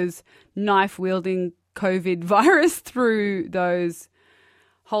those knife-wielding COVID virus through those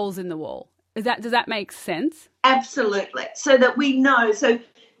holes in the wall? Does that make sense? Absolutely. So that we know. So,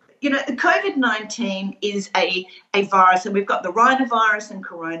 the COVID-19 is a virus, and we've got the rhinovirus and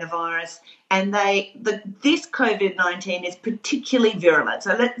coronavirus, and this COVID-19 is particularly virulent.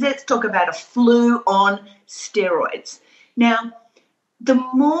 So let's talk about a flu on steroids. Now, the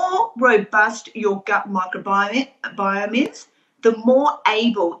more robust your gut microbiome is, the more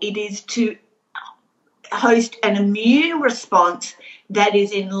able it is to host an immune response that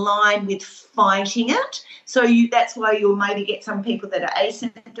is in line with fighting it. So that's why you'll maybe get some people that are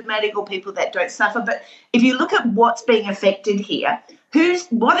asymptomatic or people that don't suffer. But if you look at what's being affected here,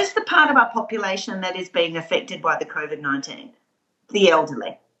 what is the part of our population that is being affected by the COVID-19? The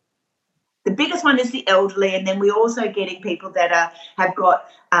elderly. The biggest one is the elderly, and then we're also getting people that have got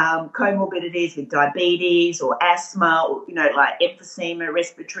comorbidities with diabetes or asthma, or like emphysema,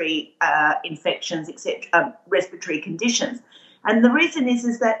 respiratory infections, etc., respiratory conditions. And the reason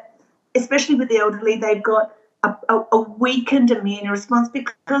is that, especially with the elderly, they've got a weakened immune response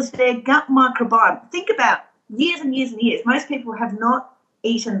because their gut microbiome. Think about years and years and years. Most people have not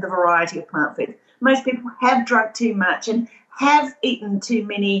eaten the variety of plant foods. Most people have drunk too much and have eaten too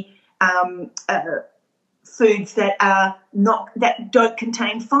many foods that don't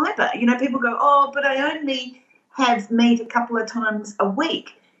contain fibre. People go, oh, but I only have meat a couple of times a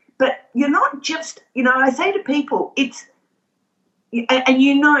week. But you're not just, I say to people, it's, and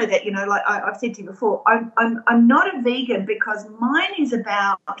that, like I've said to you before, I'm not a vegan because mine is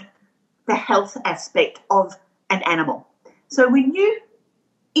about the health aspect of an animal. So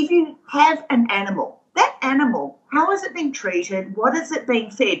if you have an animal, that animal, how is it being treated? What is it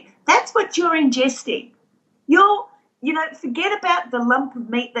being fed? That's what you're ingesting. Forget about the lump of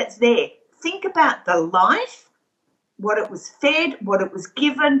meat that's there. Think about the life, what it was fed, what it was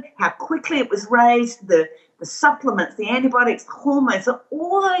given, how quickly it was raised, the supplements, the antibiotics, the hormones,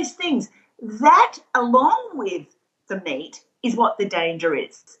 all those things. That, along with the meat, is what the danger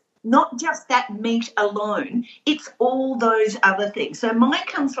is. Not just that meat alone, it's all those other things. So mine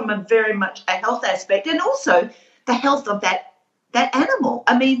comes from a very much a health aspect and also the health of that animal.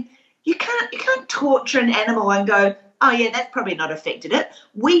 I mean, you can't torture an animal and go, oh, yeah, that's probably not affected it.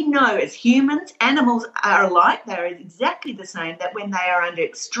 We know as humans, animals are alike. They're exactly the same, that when they are under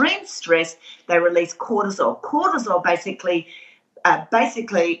extreme stress, they release cortisol. Cortisol basically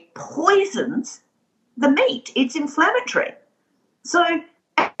poisons the meat. It's inflammatory. So,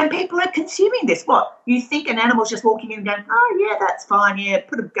 and people are consuming this. What? You think an animal's just walking in and going, oh, yeah, that's fine. Yeah,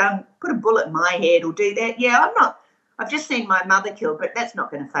 put a bullet in my head or do that. Yeah, I'm not. I've just seen my mother killed, but that's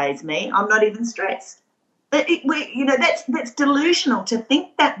not going to faze me. I'm not even stressed. But that's delusional to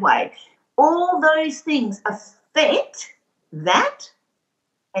think that way. All those things affect that,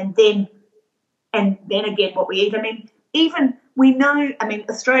 and then again what we eat. I mean, even we know. I mean,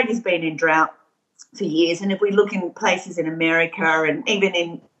 Australia's been in drought for years, and if we look in places in America and even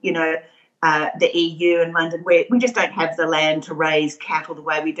in the EU and London, where we just don't have the land to raise cattle the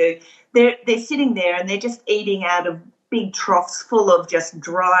way we do, they're sitting there and they're just eating out of big troughs full of just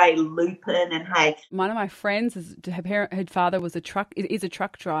dry lupin and hay. One of my friends, her father is a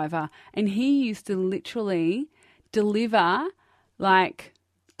truck driver, and he used to literally deliver like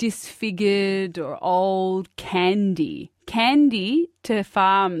disfigured or old candy to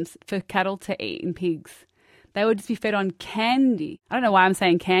farms for cattle to eat and pigs. They would just be fed on candy. I don't know why I'm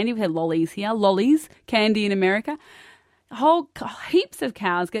saying candy. We had lollies here. Lollies, candy in America. Whole heaps of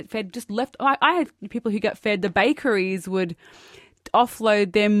cows get fed just left. I had people who got fed. The bakeries would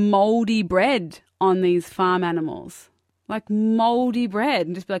offload their mouldy bread on these farm animals, like mouldy bread,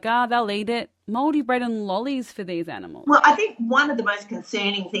 and just be like, they'll eat it. Mouldy bread and lollies for these animals. Well, I think one of the most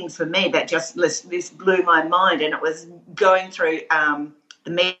concerning things for me that just this blew my mind, and it was going through the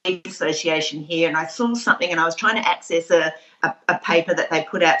Meat Association here, and I saw something, and I was trying to access a paper that they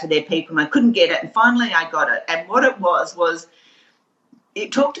put out to their people, and I couldn't get it, and finally I got it. And what it was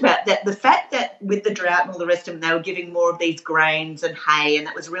it talked about that the fact that with the drought and all the rest of them, they were giving more of these grains and hay, and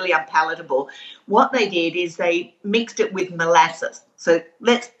that was really unpalatable. What they did is they mixed it with molasses. So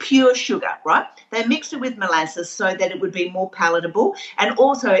that's pure sugar, right? They mixed it with molasses so that it would be more palatable, and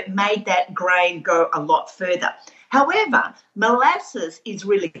also it made that grain go a lot further. However, molasses is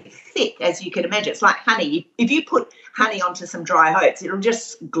really thick, as you can imagine. It's like honey. If you put honey onto some dry oats, it'll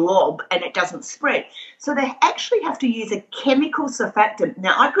just glob and it doesn't spread. So they actually have to use a chemical surfactant.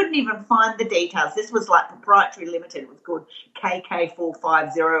 Now, I couldn't even find the details. This was like proprietary limited. It was called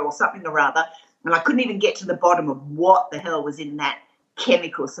KK450 or something or other. And I couldn't even get to the bottom of what the hell was in that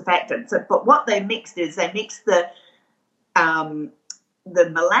chemical surfactant. So, but what they mixed is they mixed the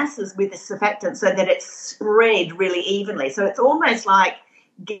molasses with the surfactant so that it spread really evenly. So it's almost like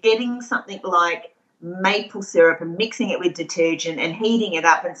getting something like maple syrup and mixing it with detergent and heating it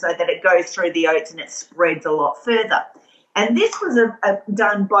up, and so that it goes through the oats and it spreads a lot further. And this was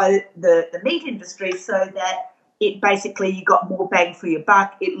done by the meat industry so that it basically you got more bang for your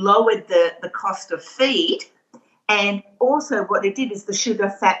buck. It lowered the cost of feed, and also what it did is the sugar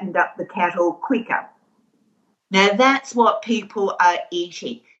fattened up the cattle quicker. Now, that's what people are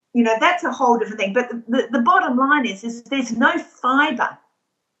eating. that's a whole different thing. But the bottom line is there's no fibre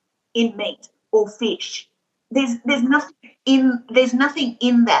in meat or fish. There's nothing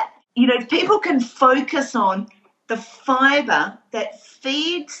in that. If people can focus on the fibre that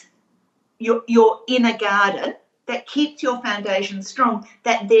feeds your inner garden, that keeps your foundation strong,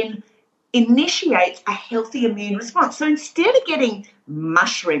 that then initiates a healthy immune response. So instead of getting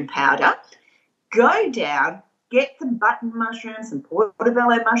mushroom powder, go down, get some button mushrooms, some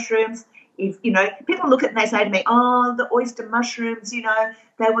portobello mushrooms. If people look at it and they say to me, "Oh, the oyster mushrooms,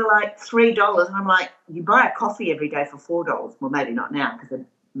 they were like $3," and I'm like, "You buy a coffee every day for $4." Well, maybe not now because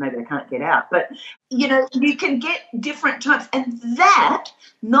maybe they can't get out, but you can get different types, and that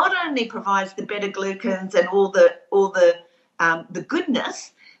not only provides the beta glucans and all the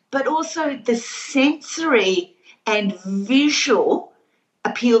goodness, but also the sensory and visual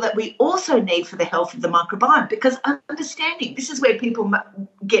appeal that we also need for the health of the microbiome. Because understanding, this is where people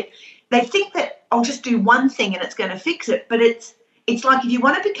they think that I'll just do one thing and it's going to fix it, but it's like if you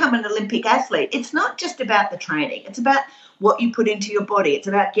want to become an Olympic athlete, it's not just about the training. It's about what you put into your body. It's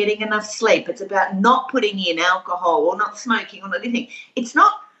about getting enough sleep. It's about not putting in alcohol or not smoking or not anything. It's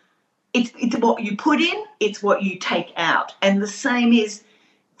what you put in, it's what you take out. And the same is,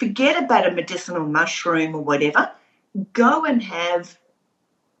 forget about a medicinal mushroom or whatever. Go to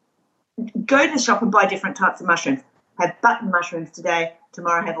the shop and buy different types of mushrooms. Have button mushrooms today,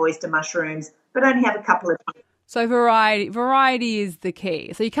 tomorrow have oyster mushrooms, but only have a couple of times. So variety is the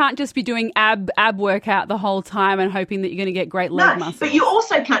key. So you can't just be doing ab workout the whole time and hoping that you're going to get great leg muscles. But you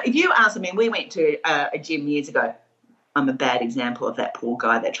also can't. If you ask me, we went to a gym years ago. I'm a bad example of that poor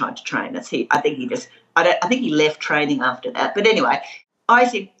guy that tried to train us. I think he left training after that. But anyway, I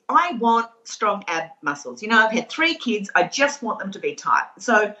said, I want strong ab muscles. I've had 3 kids. I just want them to be tight.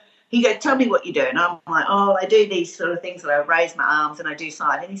 So he goes, "Tell me what you do." And I'm like, "Oh, I do these sort of things that I raise my arms and I do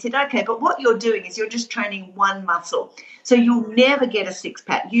side." And he said, "Okay, but what you're doing is you're just training one muscle. So you'll never get a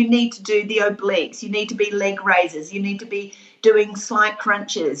six-pack. You need to do the obliques. You need to be leg raises. You need to be doing slight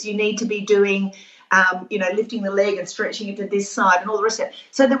crunches. You need to be doing, lifting the leg and stretching it to this side and all the rest of it."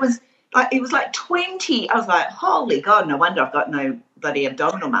 So it was like 20. I was like, holy God, no wonder I've got no bloody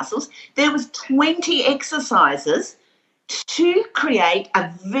abdominal muscles. There was 20 exercises to create a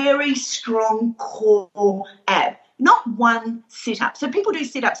very strong core ab, not one sit-up. So people do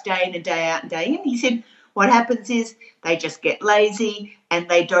sit-ups day in and day out and day in. He said what happens is they just get lazy and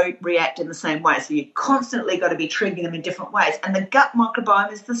they don't react in the same way. So you constantly got to be triggering them in different ways. And the gut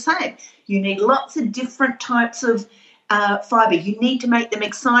microbiome is the same. You need lots of different types of fibre. You need to make them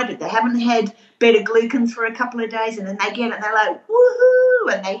excited. They haven't had beta-glucans for a couple of days and then they get it and they're like,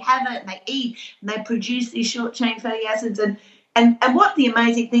 woohoo, and they have it and they eat and they produce these short-chain fatty acids. And what the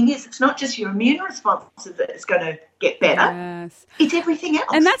amazing thing is, it's not just your immune response that's going to get better. Yes. It's everything else.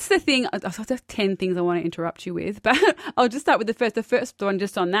 And that's the thing. I have 10 things I want to interrupt you with, but I'll just start with the first. The first one,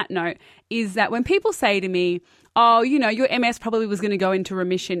 just on that note, is that when people say to me, "Oh, your MS probably was going to go into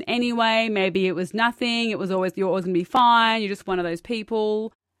remission anyway. Maybe it was nothing. You're always going to be fine. You're just one of those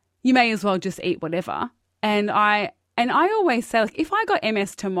people. You may as well just eat whatever." And I always say, like, if I got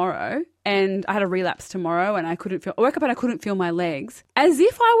MS tomorrow and I had a relapse tomorrow and I woke up and I couldn't feel my legs, as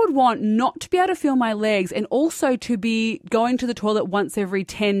if I would want not to be able to feel my legs and also to be going to the toilet once every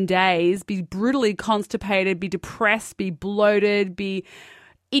 10 days, be brutally constipated, be depressed, be bloated, be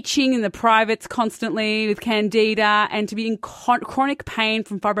itching in the privates constantly with candida, and to be in chronic pain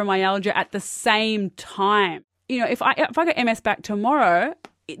from fibromyalgia at the same time. If I got MS back tomorrow,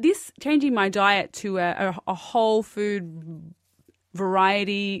 this changing my diet to a whole food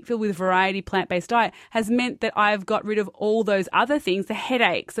variety, filled with variety, plant-based diet has meant that I've got rid of all those other things, the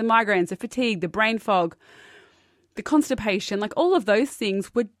headaches, the migraines, the fatigue, the brain fog, the constipation, like all of those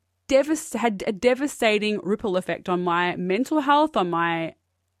things had a devastating ripple effect on my mental health, on my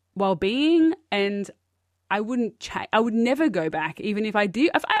well-being, and I would never go back, even if I do.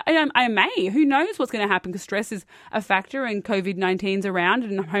 I may. Who knows what's going to happen, because stress is a factor and COVID-19's around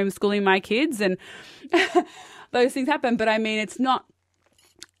and I'm homeschooling my kids and those things happen. But I mean, it's not,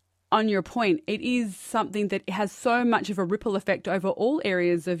 on your point, it is something that has so much of a ripple effect over all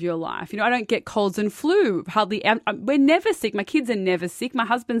areas of your life. I don't get colds and flu. Hardly. We're never sick. My kids are never sick. My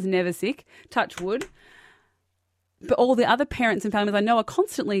husband's never sick. Touch wood. But all the other parents and families I know are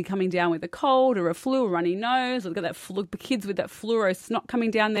constantly coming down with a cold or a flu or runny nose, or they've got that kids with that fluoro snot coming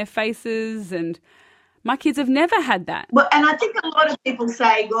down their faces, and my kids have never had that. Well, and I think a lot of people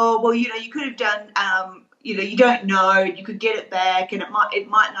say, "Oh, well, you could have done, you don't know, you could get it back, and it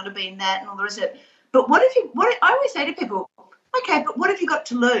might not have been that, and all the rest of it." But I always say to people, okay, but what have you got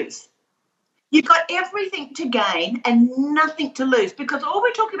to lose? You've got everything to gain and nothing to lose, because all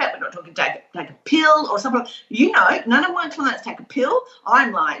we're talking about, we're not talking take a pill or something. None of my clients take a pill.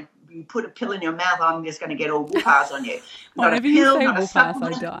 I'm like, you put a pill in your mouth, I'm just going to get all whoop-ass on you. Not Whenever a pill, you say not a whoop-ass, I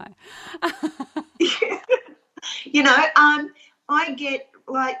supplement. die. I get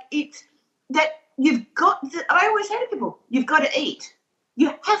like it's that you've got to, I always say to people, you've got to eat.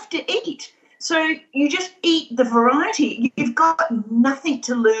 You have to eat. So you just eat the variety. You've got nothing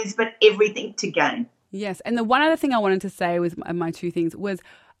to lose but everything to gain. Yes. And the one other thing I wanted to say with my two things was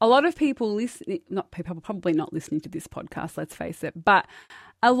a lot of people probably not listening to this podcast, let's face it, but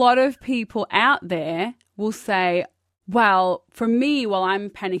a lot of people out there will say, well, for me, while I'm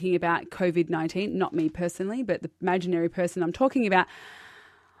panicking about COVID-19, not me personally, but the imaginary person I'm talking about,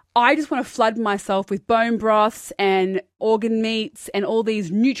 I just want to flood myself with bone broths and organ meats and all these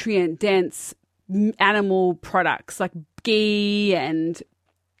nutrient-dense animal products like ghee and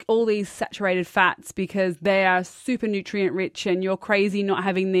all these saturated fats because they are super nutrient-rich, and you're crazy not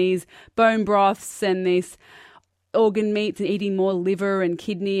having these bone broths and these organ meats and eating more liver and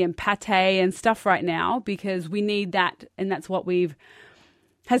kidney and pate and stuff right now because we need that, and that's what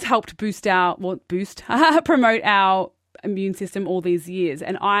has helped promote our immune system all these years.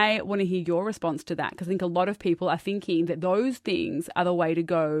 And I want to hear your response to that, because I think a lot of people are thinking that those things are the way to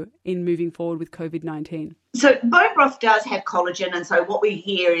go in moving forward with COVID-19. So bone broth does have collagen, and so what we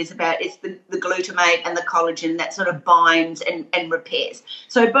hear is it's the glutamate and the collagen that sort of binds and repairs.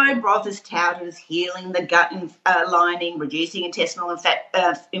 So bone broth is touted as healing the gut lining, reducing intestinal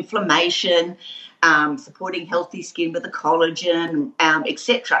inflammation, supporting healthy skin with the collagen,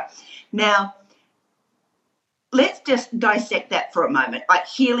 etc. Now, let's just dissect that for a moment, like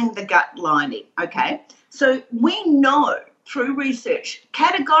healing the gut lining, okay? So we know through research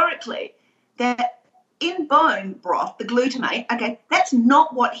categorically that in bone broth, the glutamate, okay, that's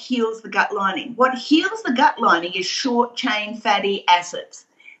not what heals the gut lining. What heals the gut lining is short-chain fatty acids.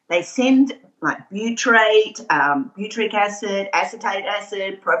 They send like butyrate, butyric acid, acetate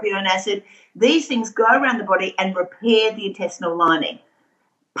acid, propionic acid. These things go around the body and repair the intestinal lining.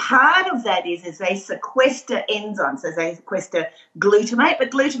 Part of that is they sequester enzymes, so they sequester glutamate, but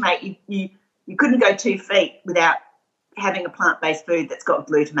glutamate, you couldn't go 2 feet without having a plant-based food that's got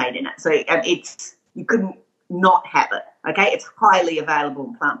glutamate in it. So you couldn't not have it, okay? It's highly available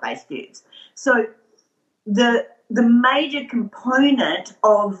in plant-based foods. So the major component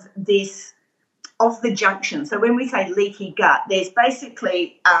of the junction, so when we say leaky gut, there's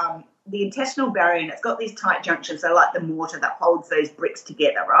basically the intestinal barrier, and it's got these tight junctions, so like the mortar that holds those bricks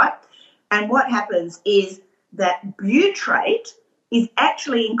together, right? And what happens is that butyrate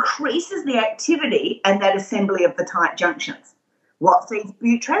actually increases the activity and that assembly of the tight junctions. What feeds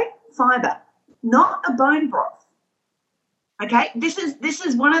butyrate? Fibre, not a bone broth. Okay, this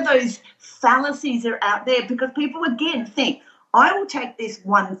is one of those fallacies that are out there, because people again think, I will take this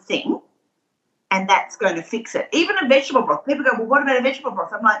one thing and that's going to fix it. Even a vegetable broth. People go, well, what about a vegetable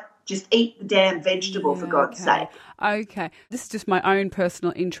broth? I'm like, just eat the damn vegetable, for God's sake. Okay. This is just my own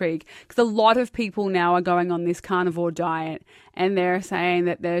personal intrigue, because a lot of people now are going on this carnivore diet and they're saying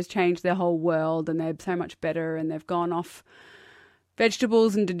that they've changed their whole world and they're so much better and they've gone off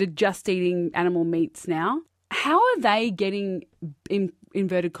vegetables and just eating animal meats now. How are they getting, in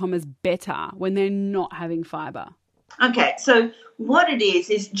inverted commas, better when they're not having fibre? Okay, so what it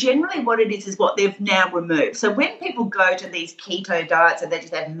is generally what they've now removed. So when people go to these keto diets and they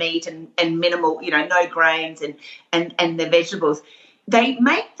just have meat and minimal, no grains and the vegetables, they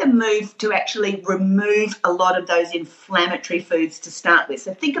make the move to actually remove a lot of those inflammatory foods to start with.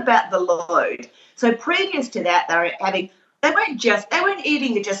 So think about the load. So previous to that, they weren't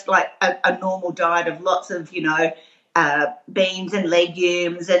eating just like a normal diet of lots of, beans and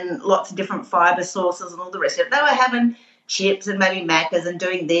legumes and lots of different fibre sources and all the rest of it. They were having chips and maybe macas and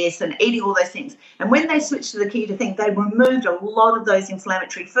doing this and eating all those things. And when they switched to the keto thing, they removed a lot of those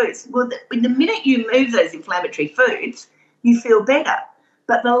inflammatory foods. Well, the minute you move those inflammatory foods, you feel better.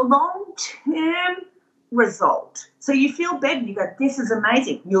 But the long-term result, so you feel better, you go, this is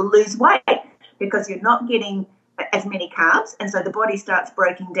amazing. You'll lose weight because you're not getting as many carbs, and so the body starts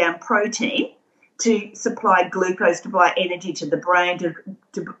breaking down protein to supply glucose, to supply energy to the brain, to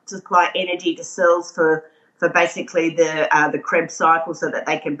supply energy to cells for basically the Krebs cycle, so that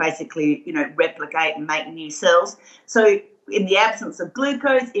they can basically replicate and make new cells. So in the absence of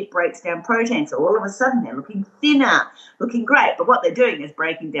glucose, it breaks down protein. So all of a sudden they're looking thinner, looking great. But what they're doing is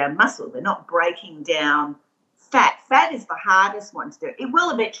breaking down muscle. They're not breaking down fat. Fat is the hardest one to do. It will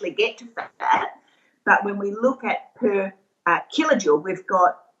eventually get to fat, but when we look at per kilojoule, we've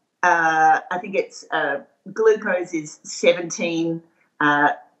got I think it's glucose is 17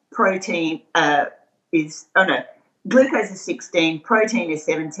 protein glucose is 16, protein is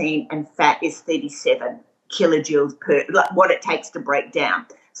 17, and fat is 37 kilojoules per, like what it takes to break down.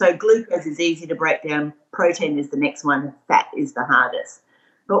 So glucose is easy to break down, protein is the next one, and fat is the hardest.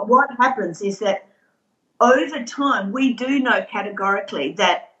 But what happens is that over time, we do know categorically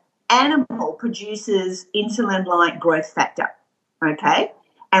that animal produces insulin-like growth factor, okay?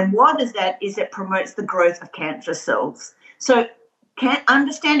 And what is that? Is it promotes the growth of cancerous cells. So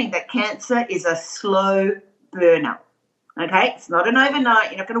understanding that cancer is a slow burner, okay? It's not an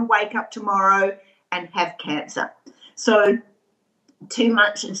overnight. You're not going to wake up tomorrow and have cancer. So too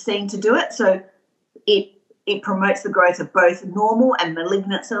much is seen to do it. So it promotes the growth of both normal and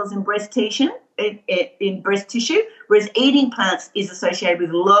malignant cells in breast tissue, whereas eating plants is associated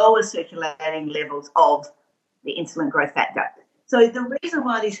with lower circulating levels of the insulin growth factor. So the reason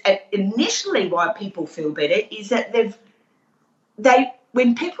why why people feel better is that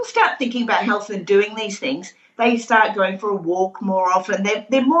when people start thinking about health and doing these things, they start going for a walk more often.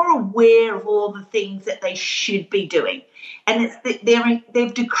 They're more aware of all the things that they should be doing. And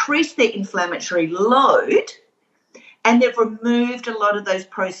they've decreased their inflammatory load, and they've removed a lot of those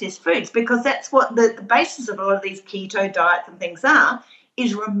processed foods, because that's what the basis of a lot of these keto diets and things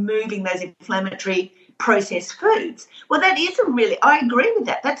is removing those inflammatory processed foods. Well, I agree with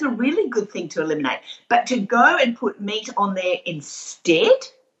that. That's a really good thing to eliminate. But to go and put meat on there instead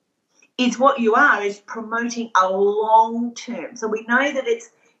is what you is promoting a long-term. So we know that it's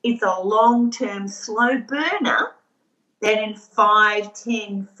a long-term slow burner that in 5,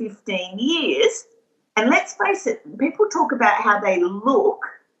 10, 15 years, and let's face it, people talk about how they look,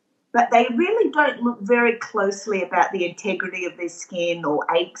 but they really don't look very closely about the integrity of their skin or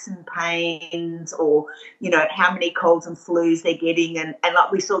aches and pains or, how many colds and flus they're getting. And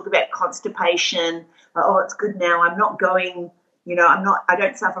like we talked about constipation, it's good now. I'm not going, I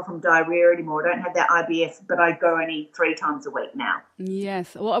don't suffer from diarrhea anymore. I don't have that IBS, but I go only 3 times a week now.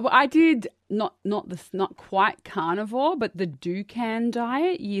 Yes. Well, I did not quite carnivore, but the Dukan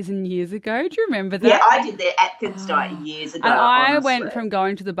diet years and years ago. Do you remember that? Yeah, I did the Atkins diet years ago. And I honestly went from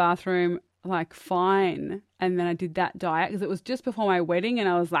going to the bathroom like fine, and then I did that diet because it was just before my wedding, and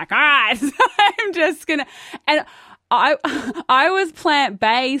I was like, all right, I'm just gonna. And I was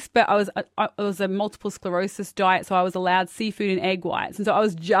plant-based, but it was a multiple sclerosis diet, so I was allowed seafood and egg whites. And so I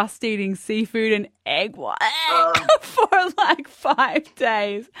was just eating seafood and egg whites for like 5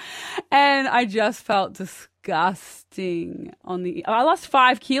 days. And I just felt disgusting. I lost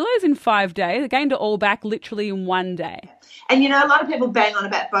 5 kilos in 5 days. I gained it all back literally in 1 day. And, a lot of people bang on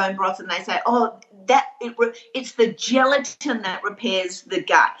about bone broth and they say, it's the gelatin that repairs the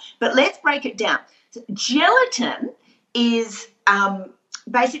gut. But let's break it down. Gelatin is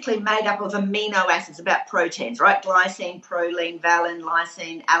basically made up of amino acids, about proteins, right? Glycine, proline, valine,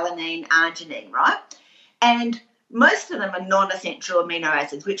 lysine, alanine, arginine, right? And most of them are non-essential amino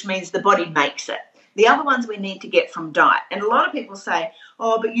acids, which means the body makes it. The other ones we need to get from diet. And a lot of people say,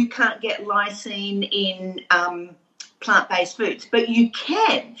 but you can't get lysine in plant-based foods. But you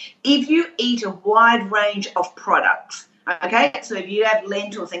can if you eat a wide range of products. Okay, so if you have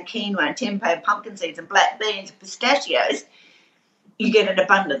lentils and quinoa and tempeh and pumpkin seeds and black beans and pistachios, you get an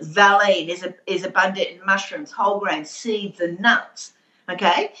abundance. Valine is abundant in mushrooms, whole grains, seeds and nuts.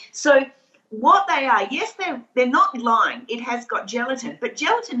 Okay, so what they are, yes, they're not lying. It has got gelatin, but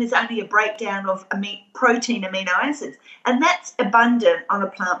gelatin is only a breakdown of protein amino acids, and that's abundant on a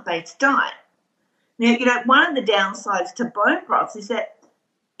plant-based diet. Now, one of the downsides to bone broths is that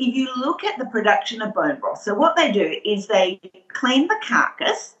if you look at the production of bone broth, so what they do is they clean the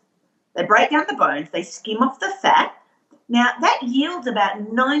carcass, they break down the bones, they skim off the fat. Now, that yields about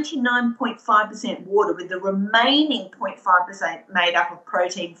 99.5% water, with the remaining 0.5% made up of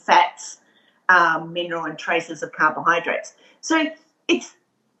protein, fats, mineral and traces of carbohydrates. So it's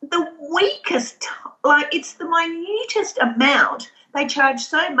the weakest, it's the minutest amount. They charge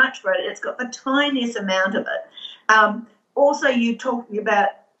so much for it, it's got the tiniest amount of it. Also, you're talking about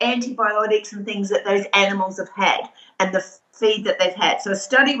antibiotics and things that those animals have had and the feed that they've had. So a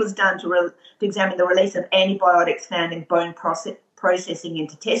study was done to examine the release of antibiotics found in bone processing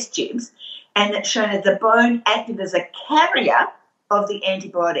into test tubes, and it showed that the bone acted as a carrier of the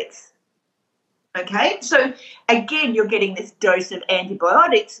antibiotics. Okay, so again, you're getting this dose of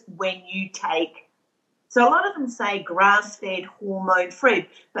antibiotics when you take. So a lot of them say grass-fed, hormone-free,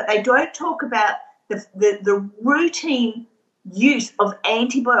 but they don't talk about the routine use of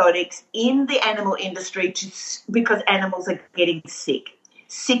antibiotics in the animal industry because animals are getting sick.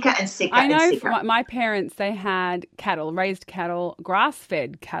 sicker and sicker I know and sicker. for my parents, they had cattle, raised cattle,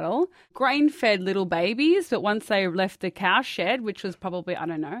 grass-fed cattle, grain-fed little babies. But once they left the cow shed, which was probably, I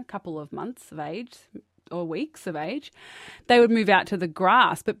don't know, a couple of months of age or weeks of age, they would move out to the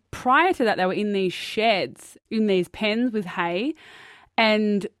grass. But prior to that, they were in these sheds, in these pens with hay,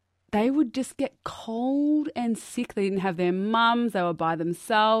 and they would just get cold and sick. They didn't have their mums. They were by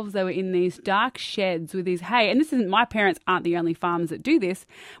themselves. They were in these dark sheds with these hay. And this isn't, my parents aren't the only farms that do this.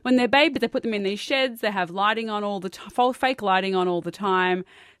 When they're babies, they put them in these sheds. They have lighting on all the time, fake lighting on all the time,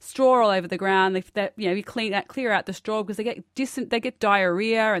 straw all over the ground. You clear out the straw because they get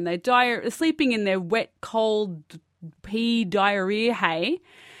diarrhea, and they're sleeping in their wet, cold pea diarrhea hay.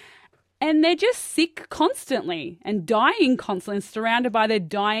 And they're just sick constantly and dying constantly and surrounded by their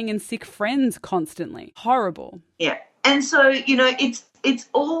dying and sick friends constantly. Horrible. Yeah. And so, it's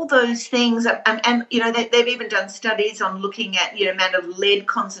all those things. And they've even done studies on looking at, amount of lead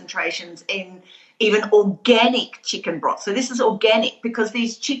concentrations in even organic chicken broth. So this is organic because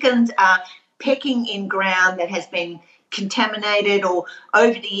these chickens are pecking in ground that has been contaminated or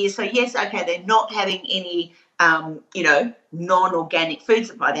over the years. So, yes, okay, they're not having any non-organic food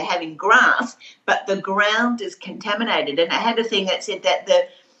supply. They're having grass, but the ground is contaminated. And I had a thing that said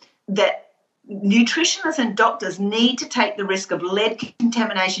that nutritionists and doctors need to take the risk of lead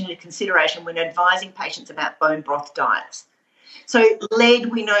contamination into consideration when advising patients about bone broth diets. So lead,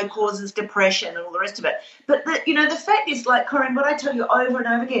 we know, causes depression and all the rest of it. But, the fact is, like, Corinne, what I tell you over and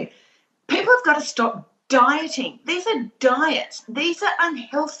over again, people have got to stop dieting. These are diets. These are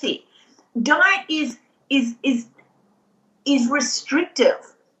unhealthy. Diet is restrictive.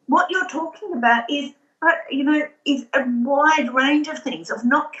 What you're talking about is a wide range of things, of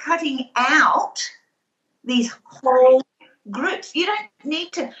not cutting out these whole groups. You don't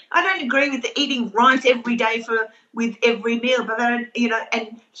need to. I don't agree with eating rice every day with every meal, but I don't,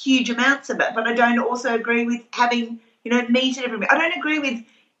 and huge amounts of it. But I don't also agree with having, meat at every meal. I don't agree with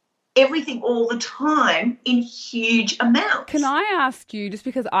everything all the time in huge amounts. Can I ask you, just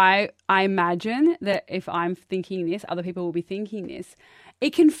because I imagine that if I'm thinking this, other people will be thinking this,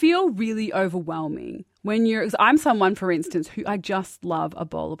 it can feel really overwhelming when I'm someone, for instance, who I just love a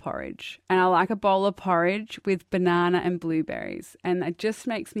bowl of porridge, and I like a bowl of porridge with banana and blueberries, and it just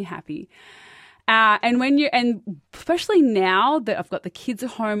makes me happy. And especially now that I've got the kids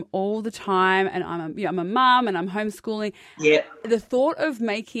at home all the time, and I'm a mum and I'm homeschooling. Yeah. The thought of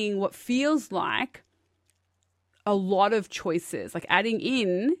making what feels like a lot of choices, like adding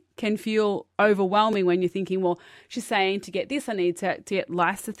in, can feel overwhelming when you're thinking, well, she's saying to get this, I need to get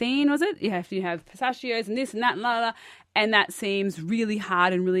lecithin, was it? You have to have pistachios and this and that and la la, and that seems really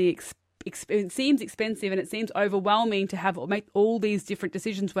hard and really it seems expensive, and it seems overwhelming to make all these different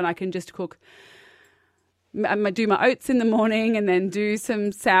decisions when I can just do my oats in the morning and then do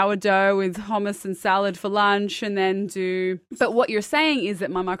some sourdough with hummus and salad for lunch and then But what you're saying is that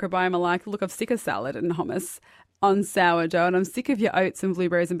my microbiome are like, look, I'm sick of salad and hummus on sourdough, and I'm sick of your oats and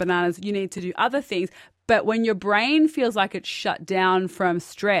blueberries and bananas. You need to do other things. But when your brain feels like it's shut down from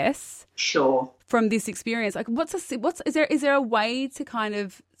stress, sure, from this experience, like is there a way to kind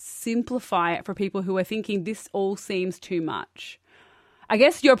of simplify it for people who are thinking this all seems too much? I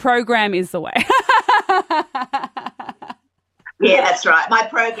guess your program is the way. Yeah, that's right. My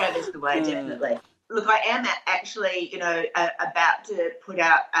program is the way, definitely. Look, I am actually, about to put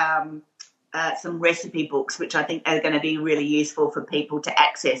out some recipe books, which I think are going to be really useful for people to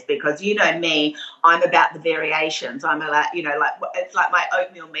access, because me, I'm about the variations. I'm about, it's like my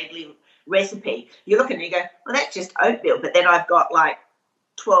oatmeal medley recipe. You look at it and you go, well, that's just oatmeal, but then I've got like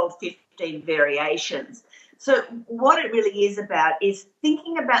 12, 15 variations. So what it really is about is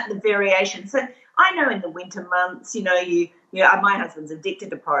thinking about the variation. So I know in the winter months, my husband's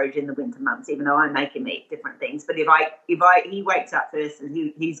addicted to porridge in the winter months, even though I make him eat different things. But he wakes up first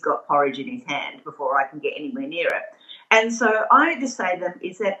and he's got porridge in his hand before I can get anywhere near it. And so I just say to them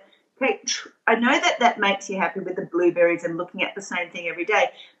is that, okay, I know that makes you happy with the blueberries and looking at the same thing every day,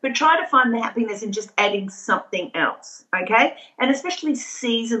 but try to find the happiness in just adding something else, okay? And especially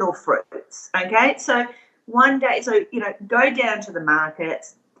seasonal fruits, okay? So one day, go down to the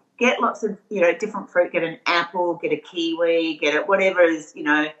markets, get lots of, different fruit, get an apple, get a kiwi, get it, whatever is,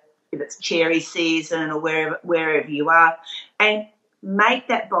 if it's cherry season or wherever you are, and make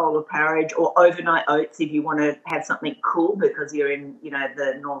that bowl of porridge or overnight oats if you want to have something cool because you're in,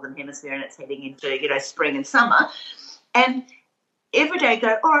 the northern hemisphere and it's heading into, spring and summer. And every day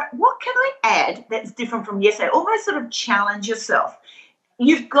go, all right, what can I add that's different from yesterday? Almost sort of challenge yourself.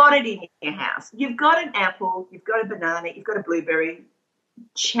 You've got it in your house. You've got an apple, you've got a banana, you've got a blueberry.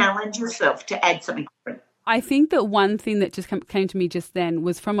 Challenge yourself to add something different. I think that one thing that just came to me just then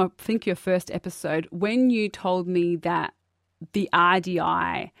was from, I think, your first episode when you told me that the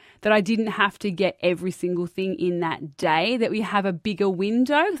RDI, that I didn't have to get every single thing in that day, that we have a bigger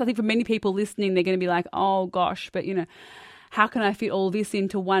window. Because I think for many people listening, they're going to be like, oh, gosh, but, how can I fit all this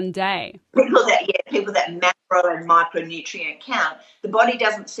into one day? People that macro and micronutrient count, the body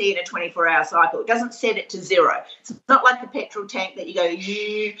doesn't see in a 24-hour cycle. It doesn't set it to zero. It's not like the petrol tank that you go,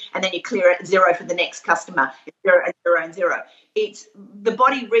 and then you clear it at zero for the next customer. It's zero and zero and zero. It's the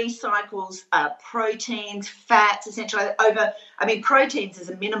body recycles proteins, fats, essentially proteins is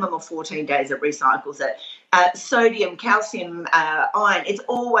a minimum of 14 days it recycles it. Sodium, calcium, iron,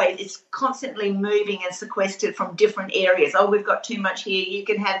 it's constantly moving and sequestered from different areas. Oh, we've got too much here, you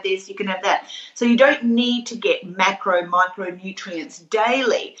can have this, you can have that. So you don't need to get micronutrients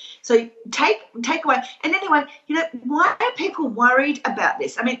daily. So take away. And anyway, why are people worried about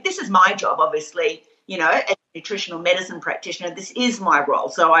this? I mean, this is my job, obviously, as a nutritional medicine practitioner. This is my role.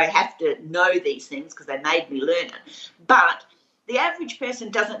 So I have to know these things because they made me learn it. But the average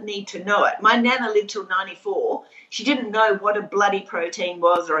person doesn't need to know it. My nana lived till 94. She didn't know what a bloody protein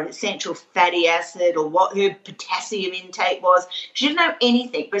was or an essential fatty acid or what her potassium intake was. She didn't know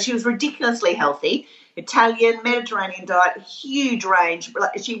anything, but she was ridiculously healthy. Italian, Mediterranean diet, huge range.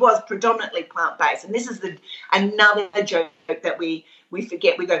 She was predominantly plant-based. And this is another joke that we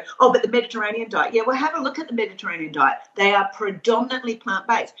forget. We go, oh, but the Mediterranean diet. Yeah, well, have a look at the Mediterranean diet. They are predominantly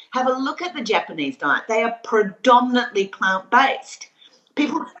plant-based. Have a look at the Japanese diet. They are predominantly plant-based.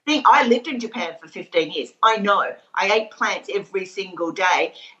 People think, I lived in Japan for 15 years. I know. I ate plants every single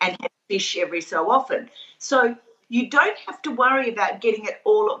day and had fish every so often. So you don't have to worry about getting it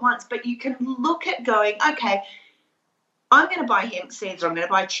all at once, but you can look at going, okay, I'm going to buy hemp seeds, or I'm going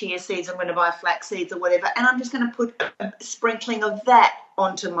to buy chia seeds, I'm going to buy flax seeds or whatever, and I'm just going to put a sprinkling of that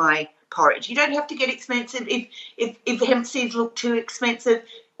onto my porridge. You don't have to get expensive. If hemp seeds look too expensive,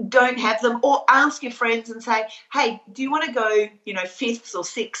 don't have them, or ask your friends and say, hey, do you want to go, fifths or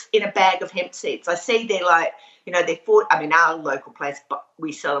sixths in a bag of hemp seeds? I see they're like, our local place, but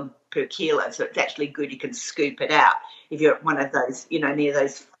we sell them per kilo, so it's actually good. You can scoop it out if you're at one of those, near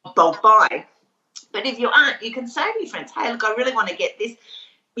those bulk buy. But if you aren't, you can say to your friends, hey, look, I really want to get this.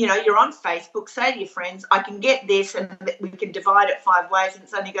 You're on Facebook, say to your friends, I can get this and we can divide it 5 ways and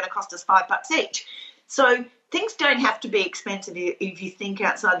it's only going to cost us $5 each. So things don't have to be expensive if you think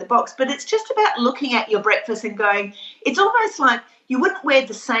outside the box, but it's just about looking at your breakfast and going, it's almost like you wouldn't wear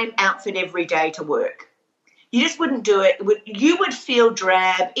the same outfit every day to work. You just wouldn't do it. You would feel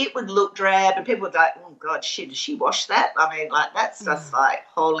drab. It would look drab. And people would be like, oh, God, shit, does she wash that? I mean, that's just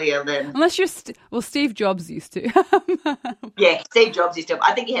holier than... Unless you're... Steve Jobs used to. Yeah, Steve Jobs used to.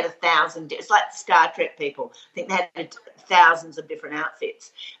 I think he had 1,000... It's like Star Trek people. I think they had thousands of different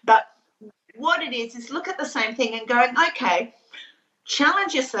outfits. But what it is look at the same thing and going, okay,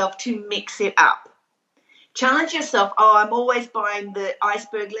 challenge yourself to mix it up. Challenge yourself, I'm always buying the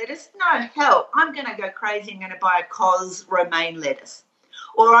iceberg lettuce. No, hell, I'm going to go crazy. I'm going to buy a cos romaine lettuce.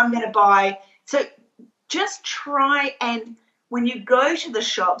 Or I'm going to buy... So just try, and when you go to the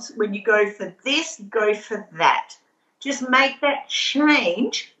shops, when you go for this, go for that. Just make that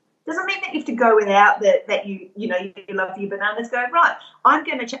change. Doesn't mean that you have to go without that you love your bananas. Go, right, I'm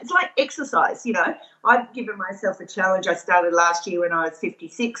going to change. It's like exercise, I've given myself a challenge. I started last year when I was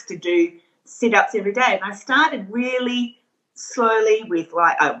 56 to do sit-ups every day, and I started really slowly with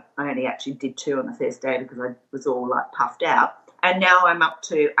I only actually did 2 on the first day because I was all puffed out, and now I'm up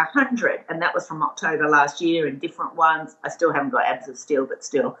to 100, and that was from October last year in different ones. I still haven't got abs of steel,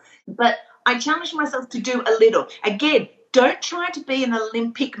 but I challenged myself to do a little. Again, don't try to be an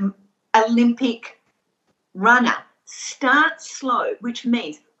Olympic runner. Start slow, which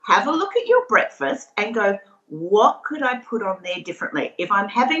means have a look at your breakfast and go, what could I put on there differently? If I'm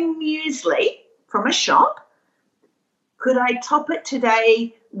having muesli from a shop, could I top it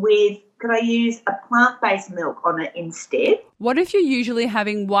today could I use a plant-based milk on it instead? What if you're usually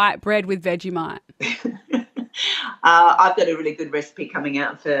having white bread with Vegemite? I've got a really good recipe coming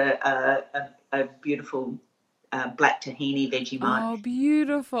out for a beautiful black tahini Vegemite. Oh,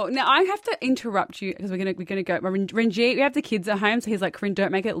 beautiful. Now, I have to interrupt you because we're gonna go. Ranjit, we have the kids at home, so he's like, Corinne,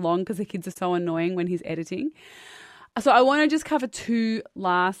 don't make it long because the kids are so annoying when he's editing. So I want to just cover 2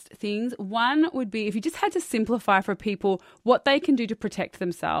 last things. One would be if you just had to simplify for people what they can do to protect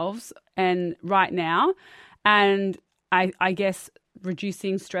themselves and right now, and I guess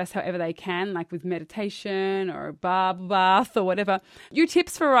reducing stress however they can, like with meditation or a bath or whatever. Your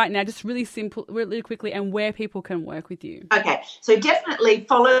tips for right now, just really simple, really quickly, and where people can work with you. Okay, so definitely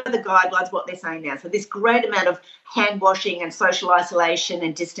follow the guidelines, what they're saying now. So this great amount of hand washing and social isolation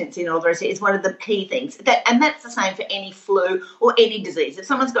and distancing and all the rest is one of the key things. And that's the same for any flu or any disease. If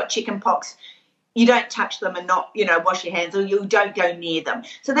someone's got chicken pox, you don't touch them and not, wash your hands, or you don't go near them.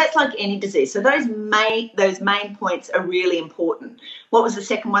 So that's like any disease. So those main points are really important. What was the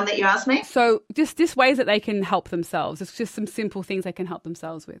second one that you asked me? So just ways that they can help themselves. It's just some simple things they can help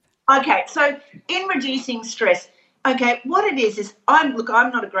themselves with. Okay, so in reducing stress, what it is I'm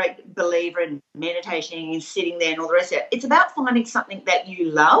not a great believer in meditating and sitting there and all the rest of it. It's about finding something that you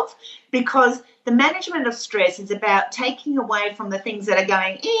love, because the management of stress is about taking away from the things that are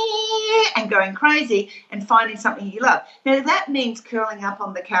going and going crazy and finding something you love. Now, that means curling up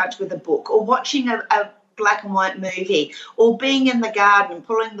on the couch with a book, or watching a black and white movie, or being in the garden,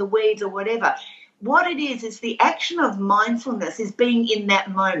 pulling the weeds or whatever. What it is the action of mindfulness is being in that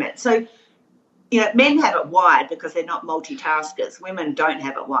moment. So, men have it wired because they're not multitaskers. Women don't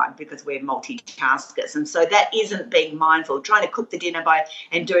have it wired because we're multitaskers. And so that isn't being mindful. Trying to cook the dinner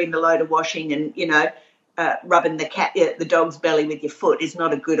and doing the load of washing and, rubbing the dog's belly with your foot is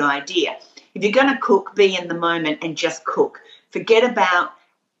not a good idea. If you're going to cook, be in the moment and just cook. Forget about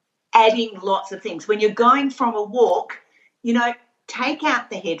adding lots of things. When you're going from a walk, take out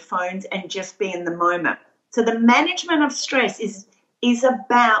the headphones and just be in the moment. So the management of stress is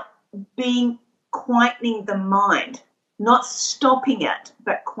about quietening the mind, not stopping it,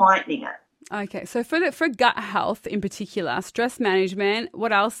 but quietening it. Okay, so for gut health in particular, stress management,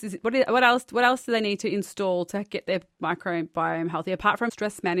 what else do they need to install to get their microbiome healthy apart from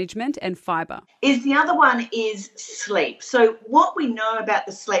stress management and fiber? The other one is sleep. So what we know about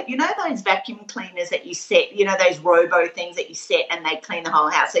the sleep, those vacuum cleaners that you set, those robo things that you set and they clean the whole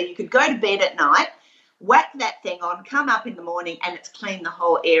house. So you could go to bed at night, whack that thing on, come up in the morning and it's cleaned the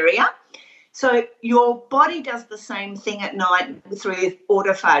whole area. So your body does the same thing at night through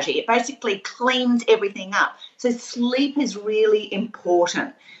autophagy. It basically cleans everything up. So sleep is really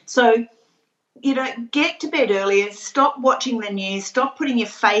important. So, get to bed earlier, stop watching the news, stop putting your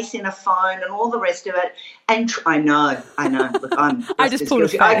face in a phone and all the rest of it. And I know. Look, I'm I just pulled a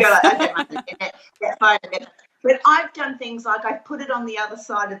face. I go, that phone. But I've done things like I put it on the other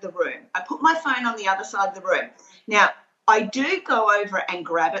side of the room. I put my phone on the other side of the room. Now, I do go over and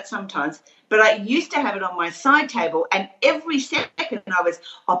grab it sometimes, but I used to have it on my side table, and every second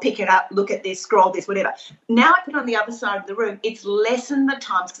I'll pick it up, look at this, scroll this, whatever. Now I put it on the other side of the room. It's lessened the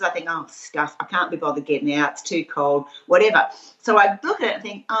times because I think, stuff, I can't be bothered getting out, it's too cold, whatever. So I look at it and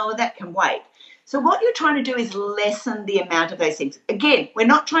think, that can wait. So what you're trying to do is lessen the amount of those things. Again, we're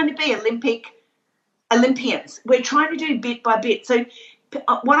not trying to be Olympians. We're trying to do bit by bit. So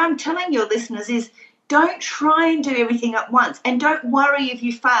what I'm telling your listeners is, don't try and do everything at once, and don't worry if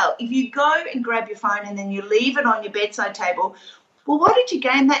you fail. If you go and grab your phone and then you leave it on your bedside table, well, what did you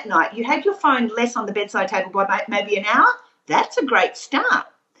gain that night? You had your phone less on the bedside table by maybe an hour. That's a great start,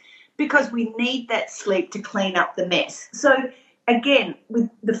 because we need that sleep to clean up the mess. So, again, with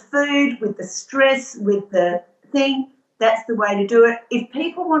the food, with the stress, with the thing, that's the way to do it. If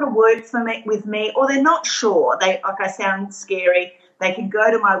people want to work with me or they're not sure, I sound scary, they can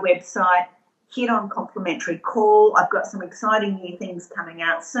go to my website, hit on complimentary call. I've got some exciting new things coming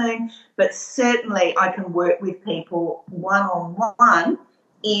out soon, but certainly I can work with people one-on-one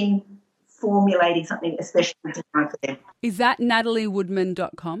in formulating something especially designed for them. Is that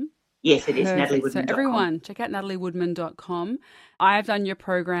nataliewoodman.com? Yes, it is. Perfect. nataliewoodman.com. So everyone, check out nataliewoodman.com. I have done your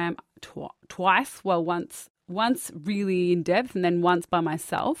program twice, well, once really in depth and then once by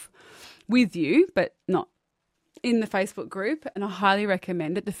myself with you, but not in the Facebook group, and I highly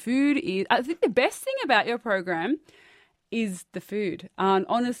recommend it. The food is, I think the best thing about your program is the food.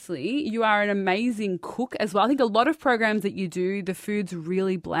 Honestly, you are an amazing cook as well. I think a lot of programs that you do, the food's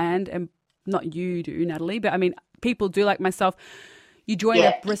really bland, and not you do, Natalie, but I mean, people do like myself. You join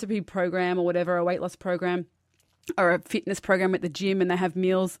a recipe program or whatever, a weight loss program or a fitness program at the gym, and they have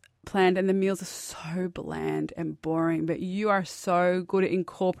meals planned and the meals are so bland and boring, but you are so good at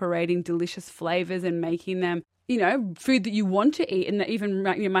incorporating delicious flavors and making them, food that you want to eat. And that even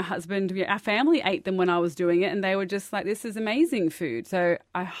my husband, our family ate them when I was doing it, and they were just like, this is amazing food. So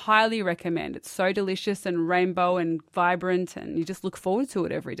I highly recommend. It's so delicious and rainbow and vibrant, and you just look forward to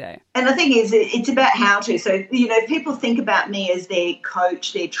it every day. And the thing is, it's about how to. So, people think about me as their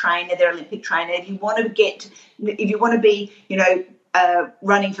coach, their trainer, their Olympic trainer. If you want to be,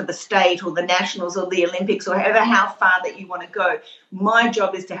 running for the state or the nationals or the Olympics or however how far that you want to go, my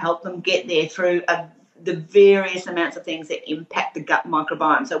job is to help them get there through the various amounts of things that impact the gut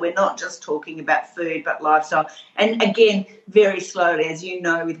microbiome. So we're not just talking about food, but lifestyle. And again, very slowly, as you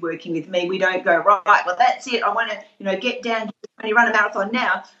know, with working with me, we don't go, right, well, that's it. I want to, get down when you run a marathon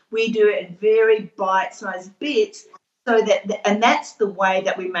now. We do it in very bite-sized bits. So and that's the way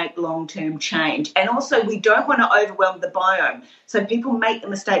that we make long-term change. And also, we don't want to overwhelm the biome. So people make the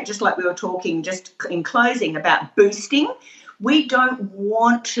mistake, just like we were talking just in closing, about boosting. We don't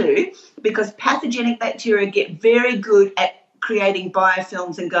want to, because pathogenic bacteria get very good at creating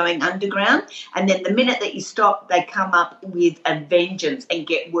biofilms and going underground. And then the minute that you stop, they come up with a vengeance and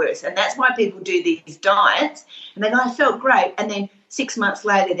get worse. And that's why people do these diets. And they go, I felt great. And then 6 months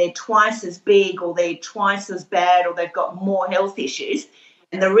later, they're twice as big, or they're twice as bad, or they've got more health issues.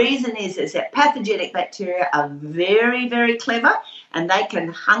 And the reason is that pathogenic bacteria are very, very clever, and they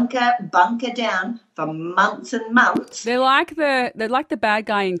can bunker down for months and months. They're like the bad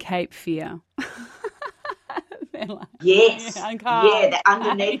guy in Cape Fear. Yes, they're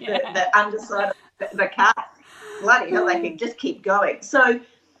underneath the underside of the car. Bloody hell, they can just keep going. So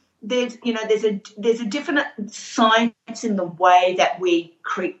there's a different science in the way that we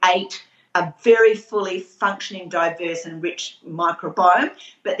create a very fully functioning, diverse and rich microbiome,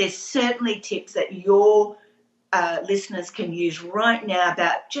 but there's certainly tips that your listeners can use right now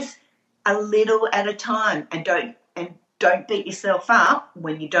about just a little at a time, and don't beat yourself up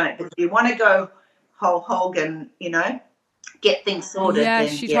when you don't. But if you want to go whole hog and get things sorted, yeah,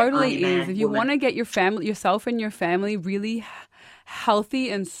 then she get totally is. If you woman. want to get yourself and your family really healthy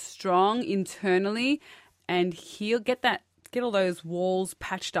and strong internally, and get all those walls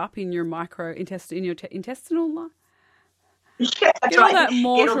patched up in your intestinal life. Yeah, Get all that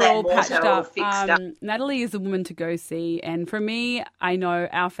mortar all patched up. Fixed up. Natalie is the woman to go see. And for me, I know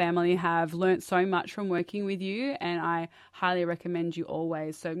our family have learnt so much from working with you, and I highly recommend you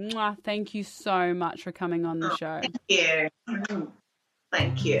always. So thank you so much for coming on the show. Thank you.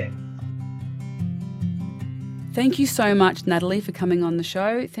 Thank you. Thank you so much, Natalie, for coming on the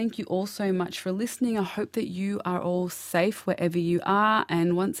show. Thank you all so much for listening. I hope that you are all safe wherever you are.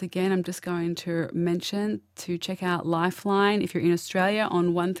 And once again, I'm just going to mention to check out Lifeline if you're in Australia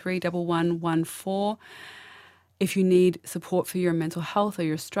on 131114. If you need support for your mental health or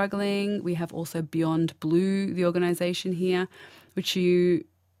you're struggling, we have also Beyond Blue, the organisation here, which you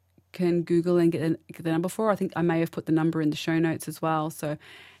can Google and get the number for. I think I may have put the number in the show notes as well. So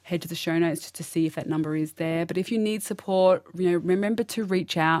head to the show notes just to see if that number is there. But if you need support, remember to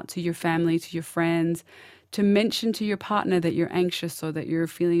reach out to your family, to your friends, to mention to your partner that you're anxious or that you're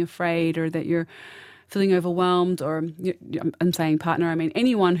feeling afraid or that you're feeling overwhelmed, or I'm saying partner, I mean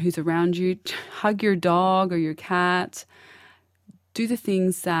anyone who's around you. Hug your dog or your cat. Do the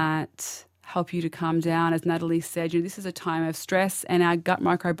things that help you to calm down. As Natalie said, this is a time of stress, and our gut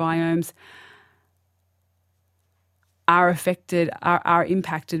microbiomes are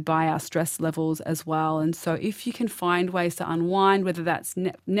impacted by our stress levels as well. And so if you can find ways to unwind, whether that's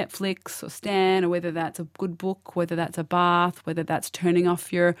Netflix or Stan, or whether that's a good book, whether that's a bath, whether that's turning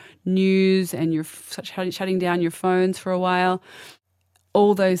off your news and you're shutting down your phones for a while,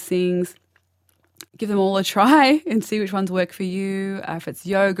 all those things, give them all a try and see which ones work for you. If it's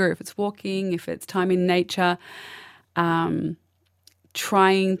yoga, if it's walking, if it's time in nature,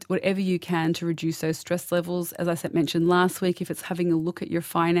 trying whatever you can to reduce those stress levels. As I mentioned last week, if it's having a look at your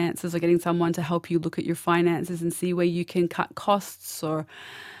finances or getting someone to help you look at your finances and see where you can cut costs or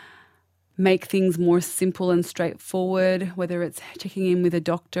make things more simple and straightforward, whether it's checking in with a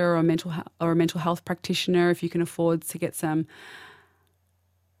doctor or a mental health practitioner, if you can afford to get some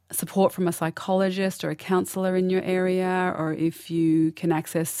support from a psychologist or a counsellor in your area, or if you can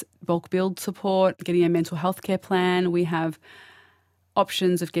access bulk billed support, getting a mental health care plan. We have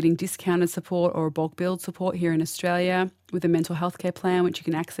options of getting discounted support or bulk billed support here in Australia with a mental health care plan, which you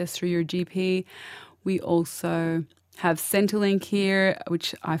can access through your GP. We also have Centrelink here,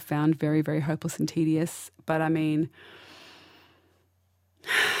 which I found very, very hopeless and tedious. But I mean,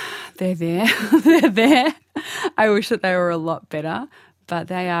 they're there. They're there. I wish that they were a lot better, but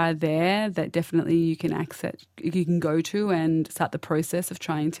they are there, that definitely you can access, you can go to and start the process of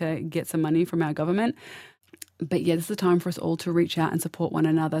trying to get some money from our government. But yeah, this is the time for us all to reach out and support one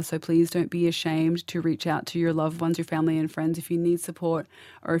another. So please don't be ashamed to reach out to your loved ones, your family and friends if you need support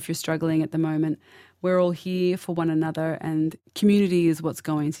or if you're struggling at the moment. We're all here for one another, and community is what's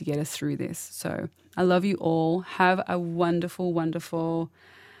going to get us through this. So I love you all. Have a wonderful, wonderful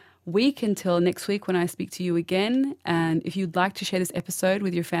week until next week when I speak to you again. And if you'd like to share this episode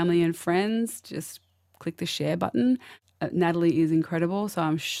with your family and friends, just click the share button. Natalie is incredible, so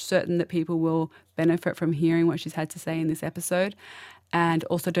I'm certain that people will benefit from hearing what she's had to say in this episode. And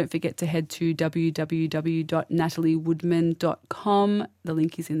also don't forget to head to www.nataliewoodman.com. The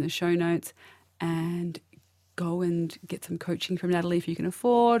link is in the show notes. And go and get some coaching from Natalie if you can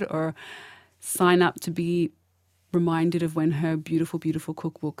afford, or sign up to be reminded of when her beautiful, beautiful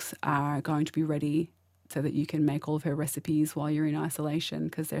cookbooks are going to be ready so that you can make all of her recipes while you're in isolation,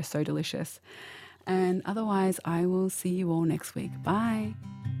 because they're so delicious. And otherwise, I will see you all next week. Bye.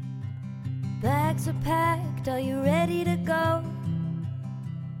 Bags are packed, are you ready to go?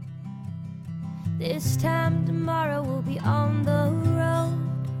 This time tomorrow we'll be on the road,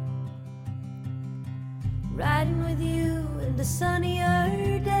 riding with you in the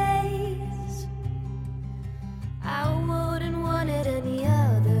sunnier days.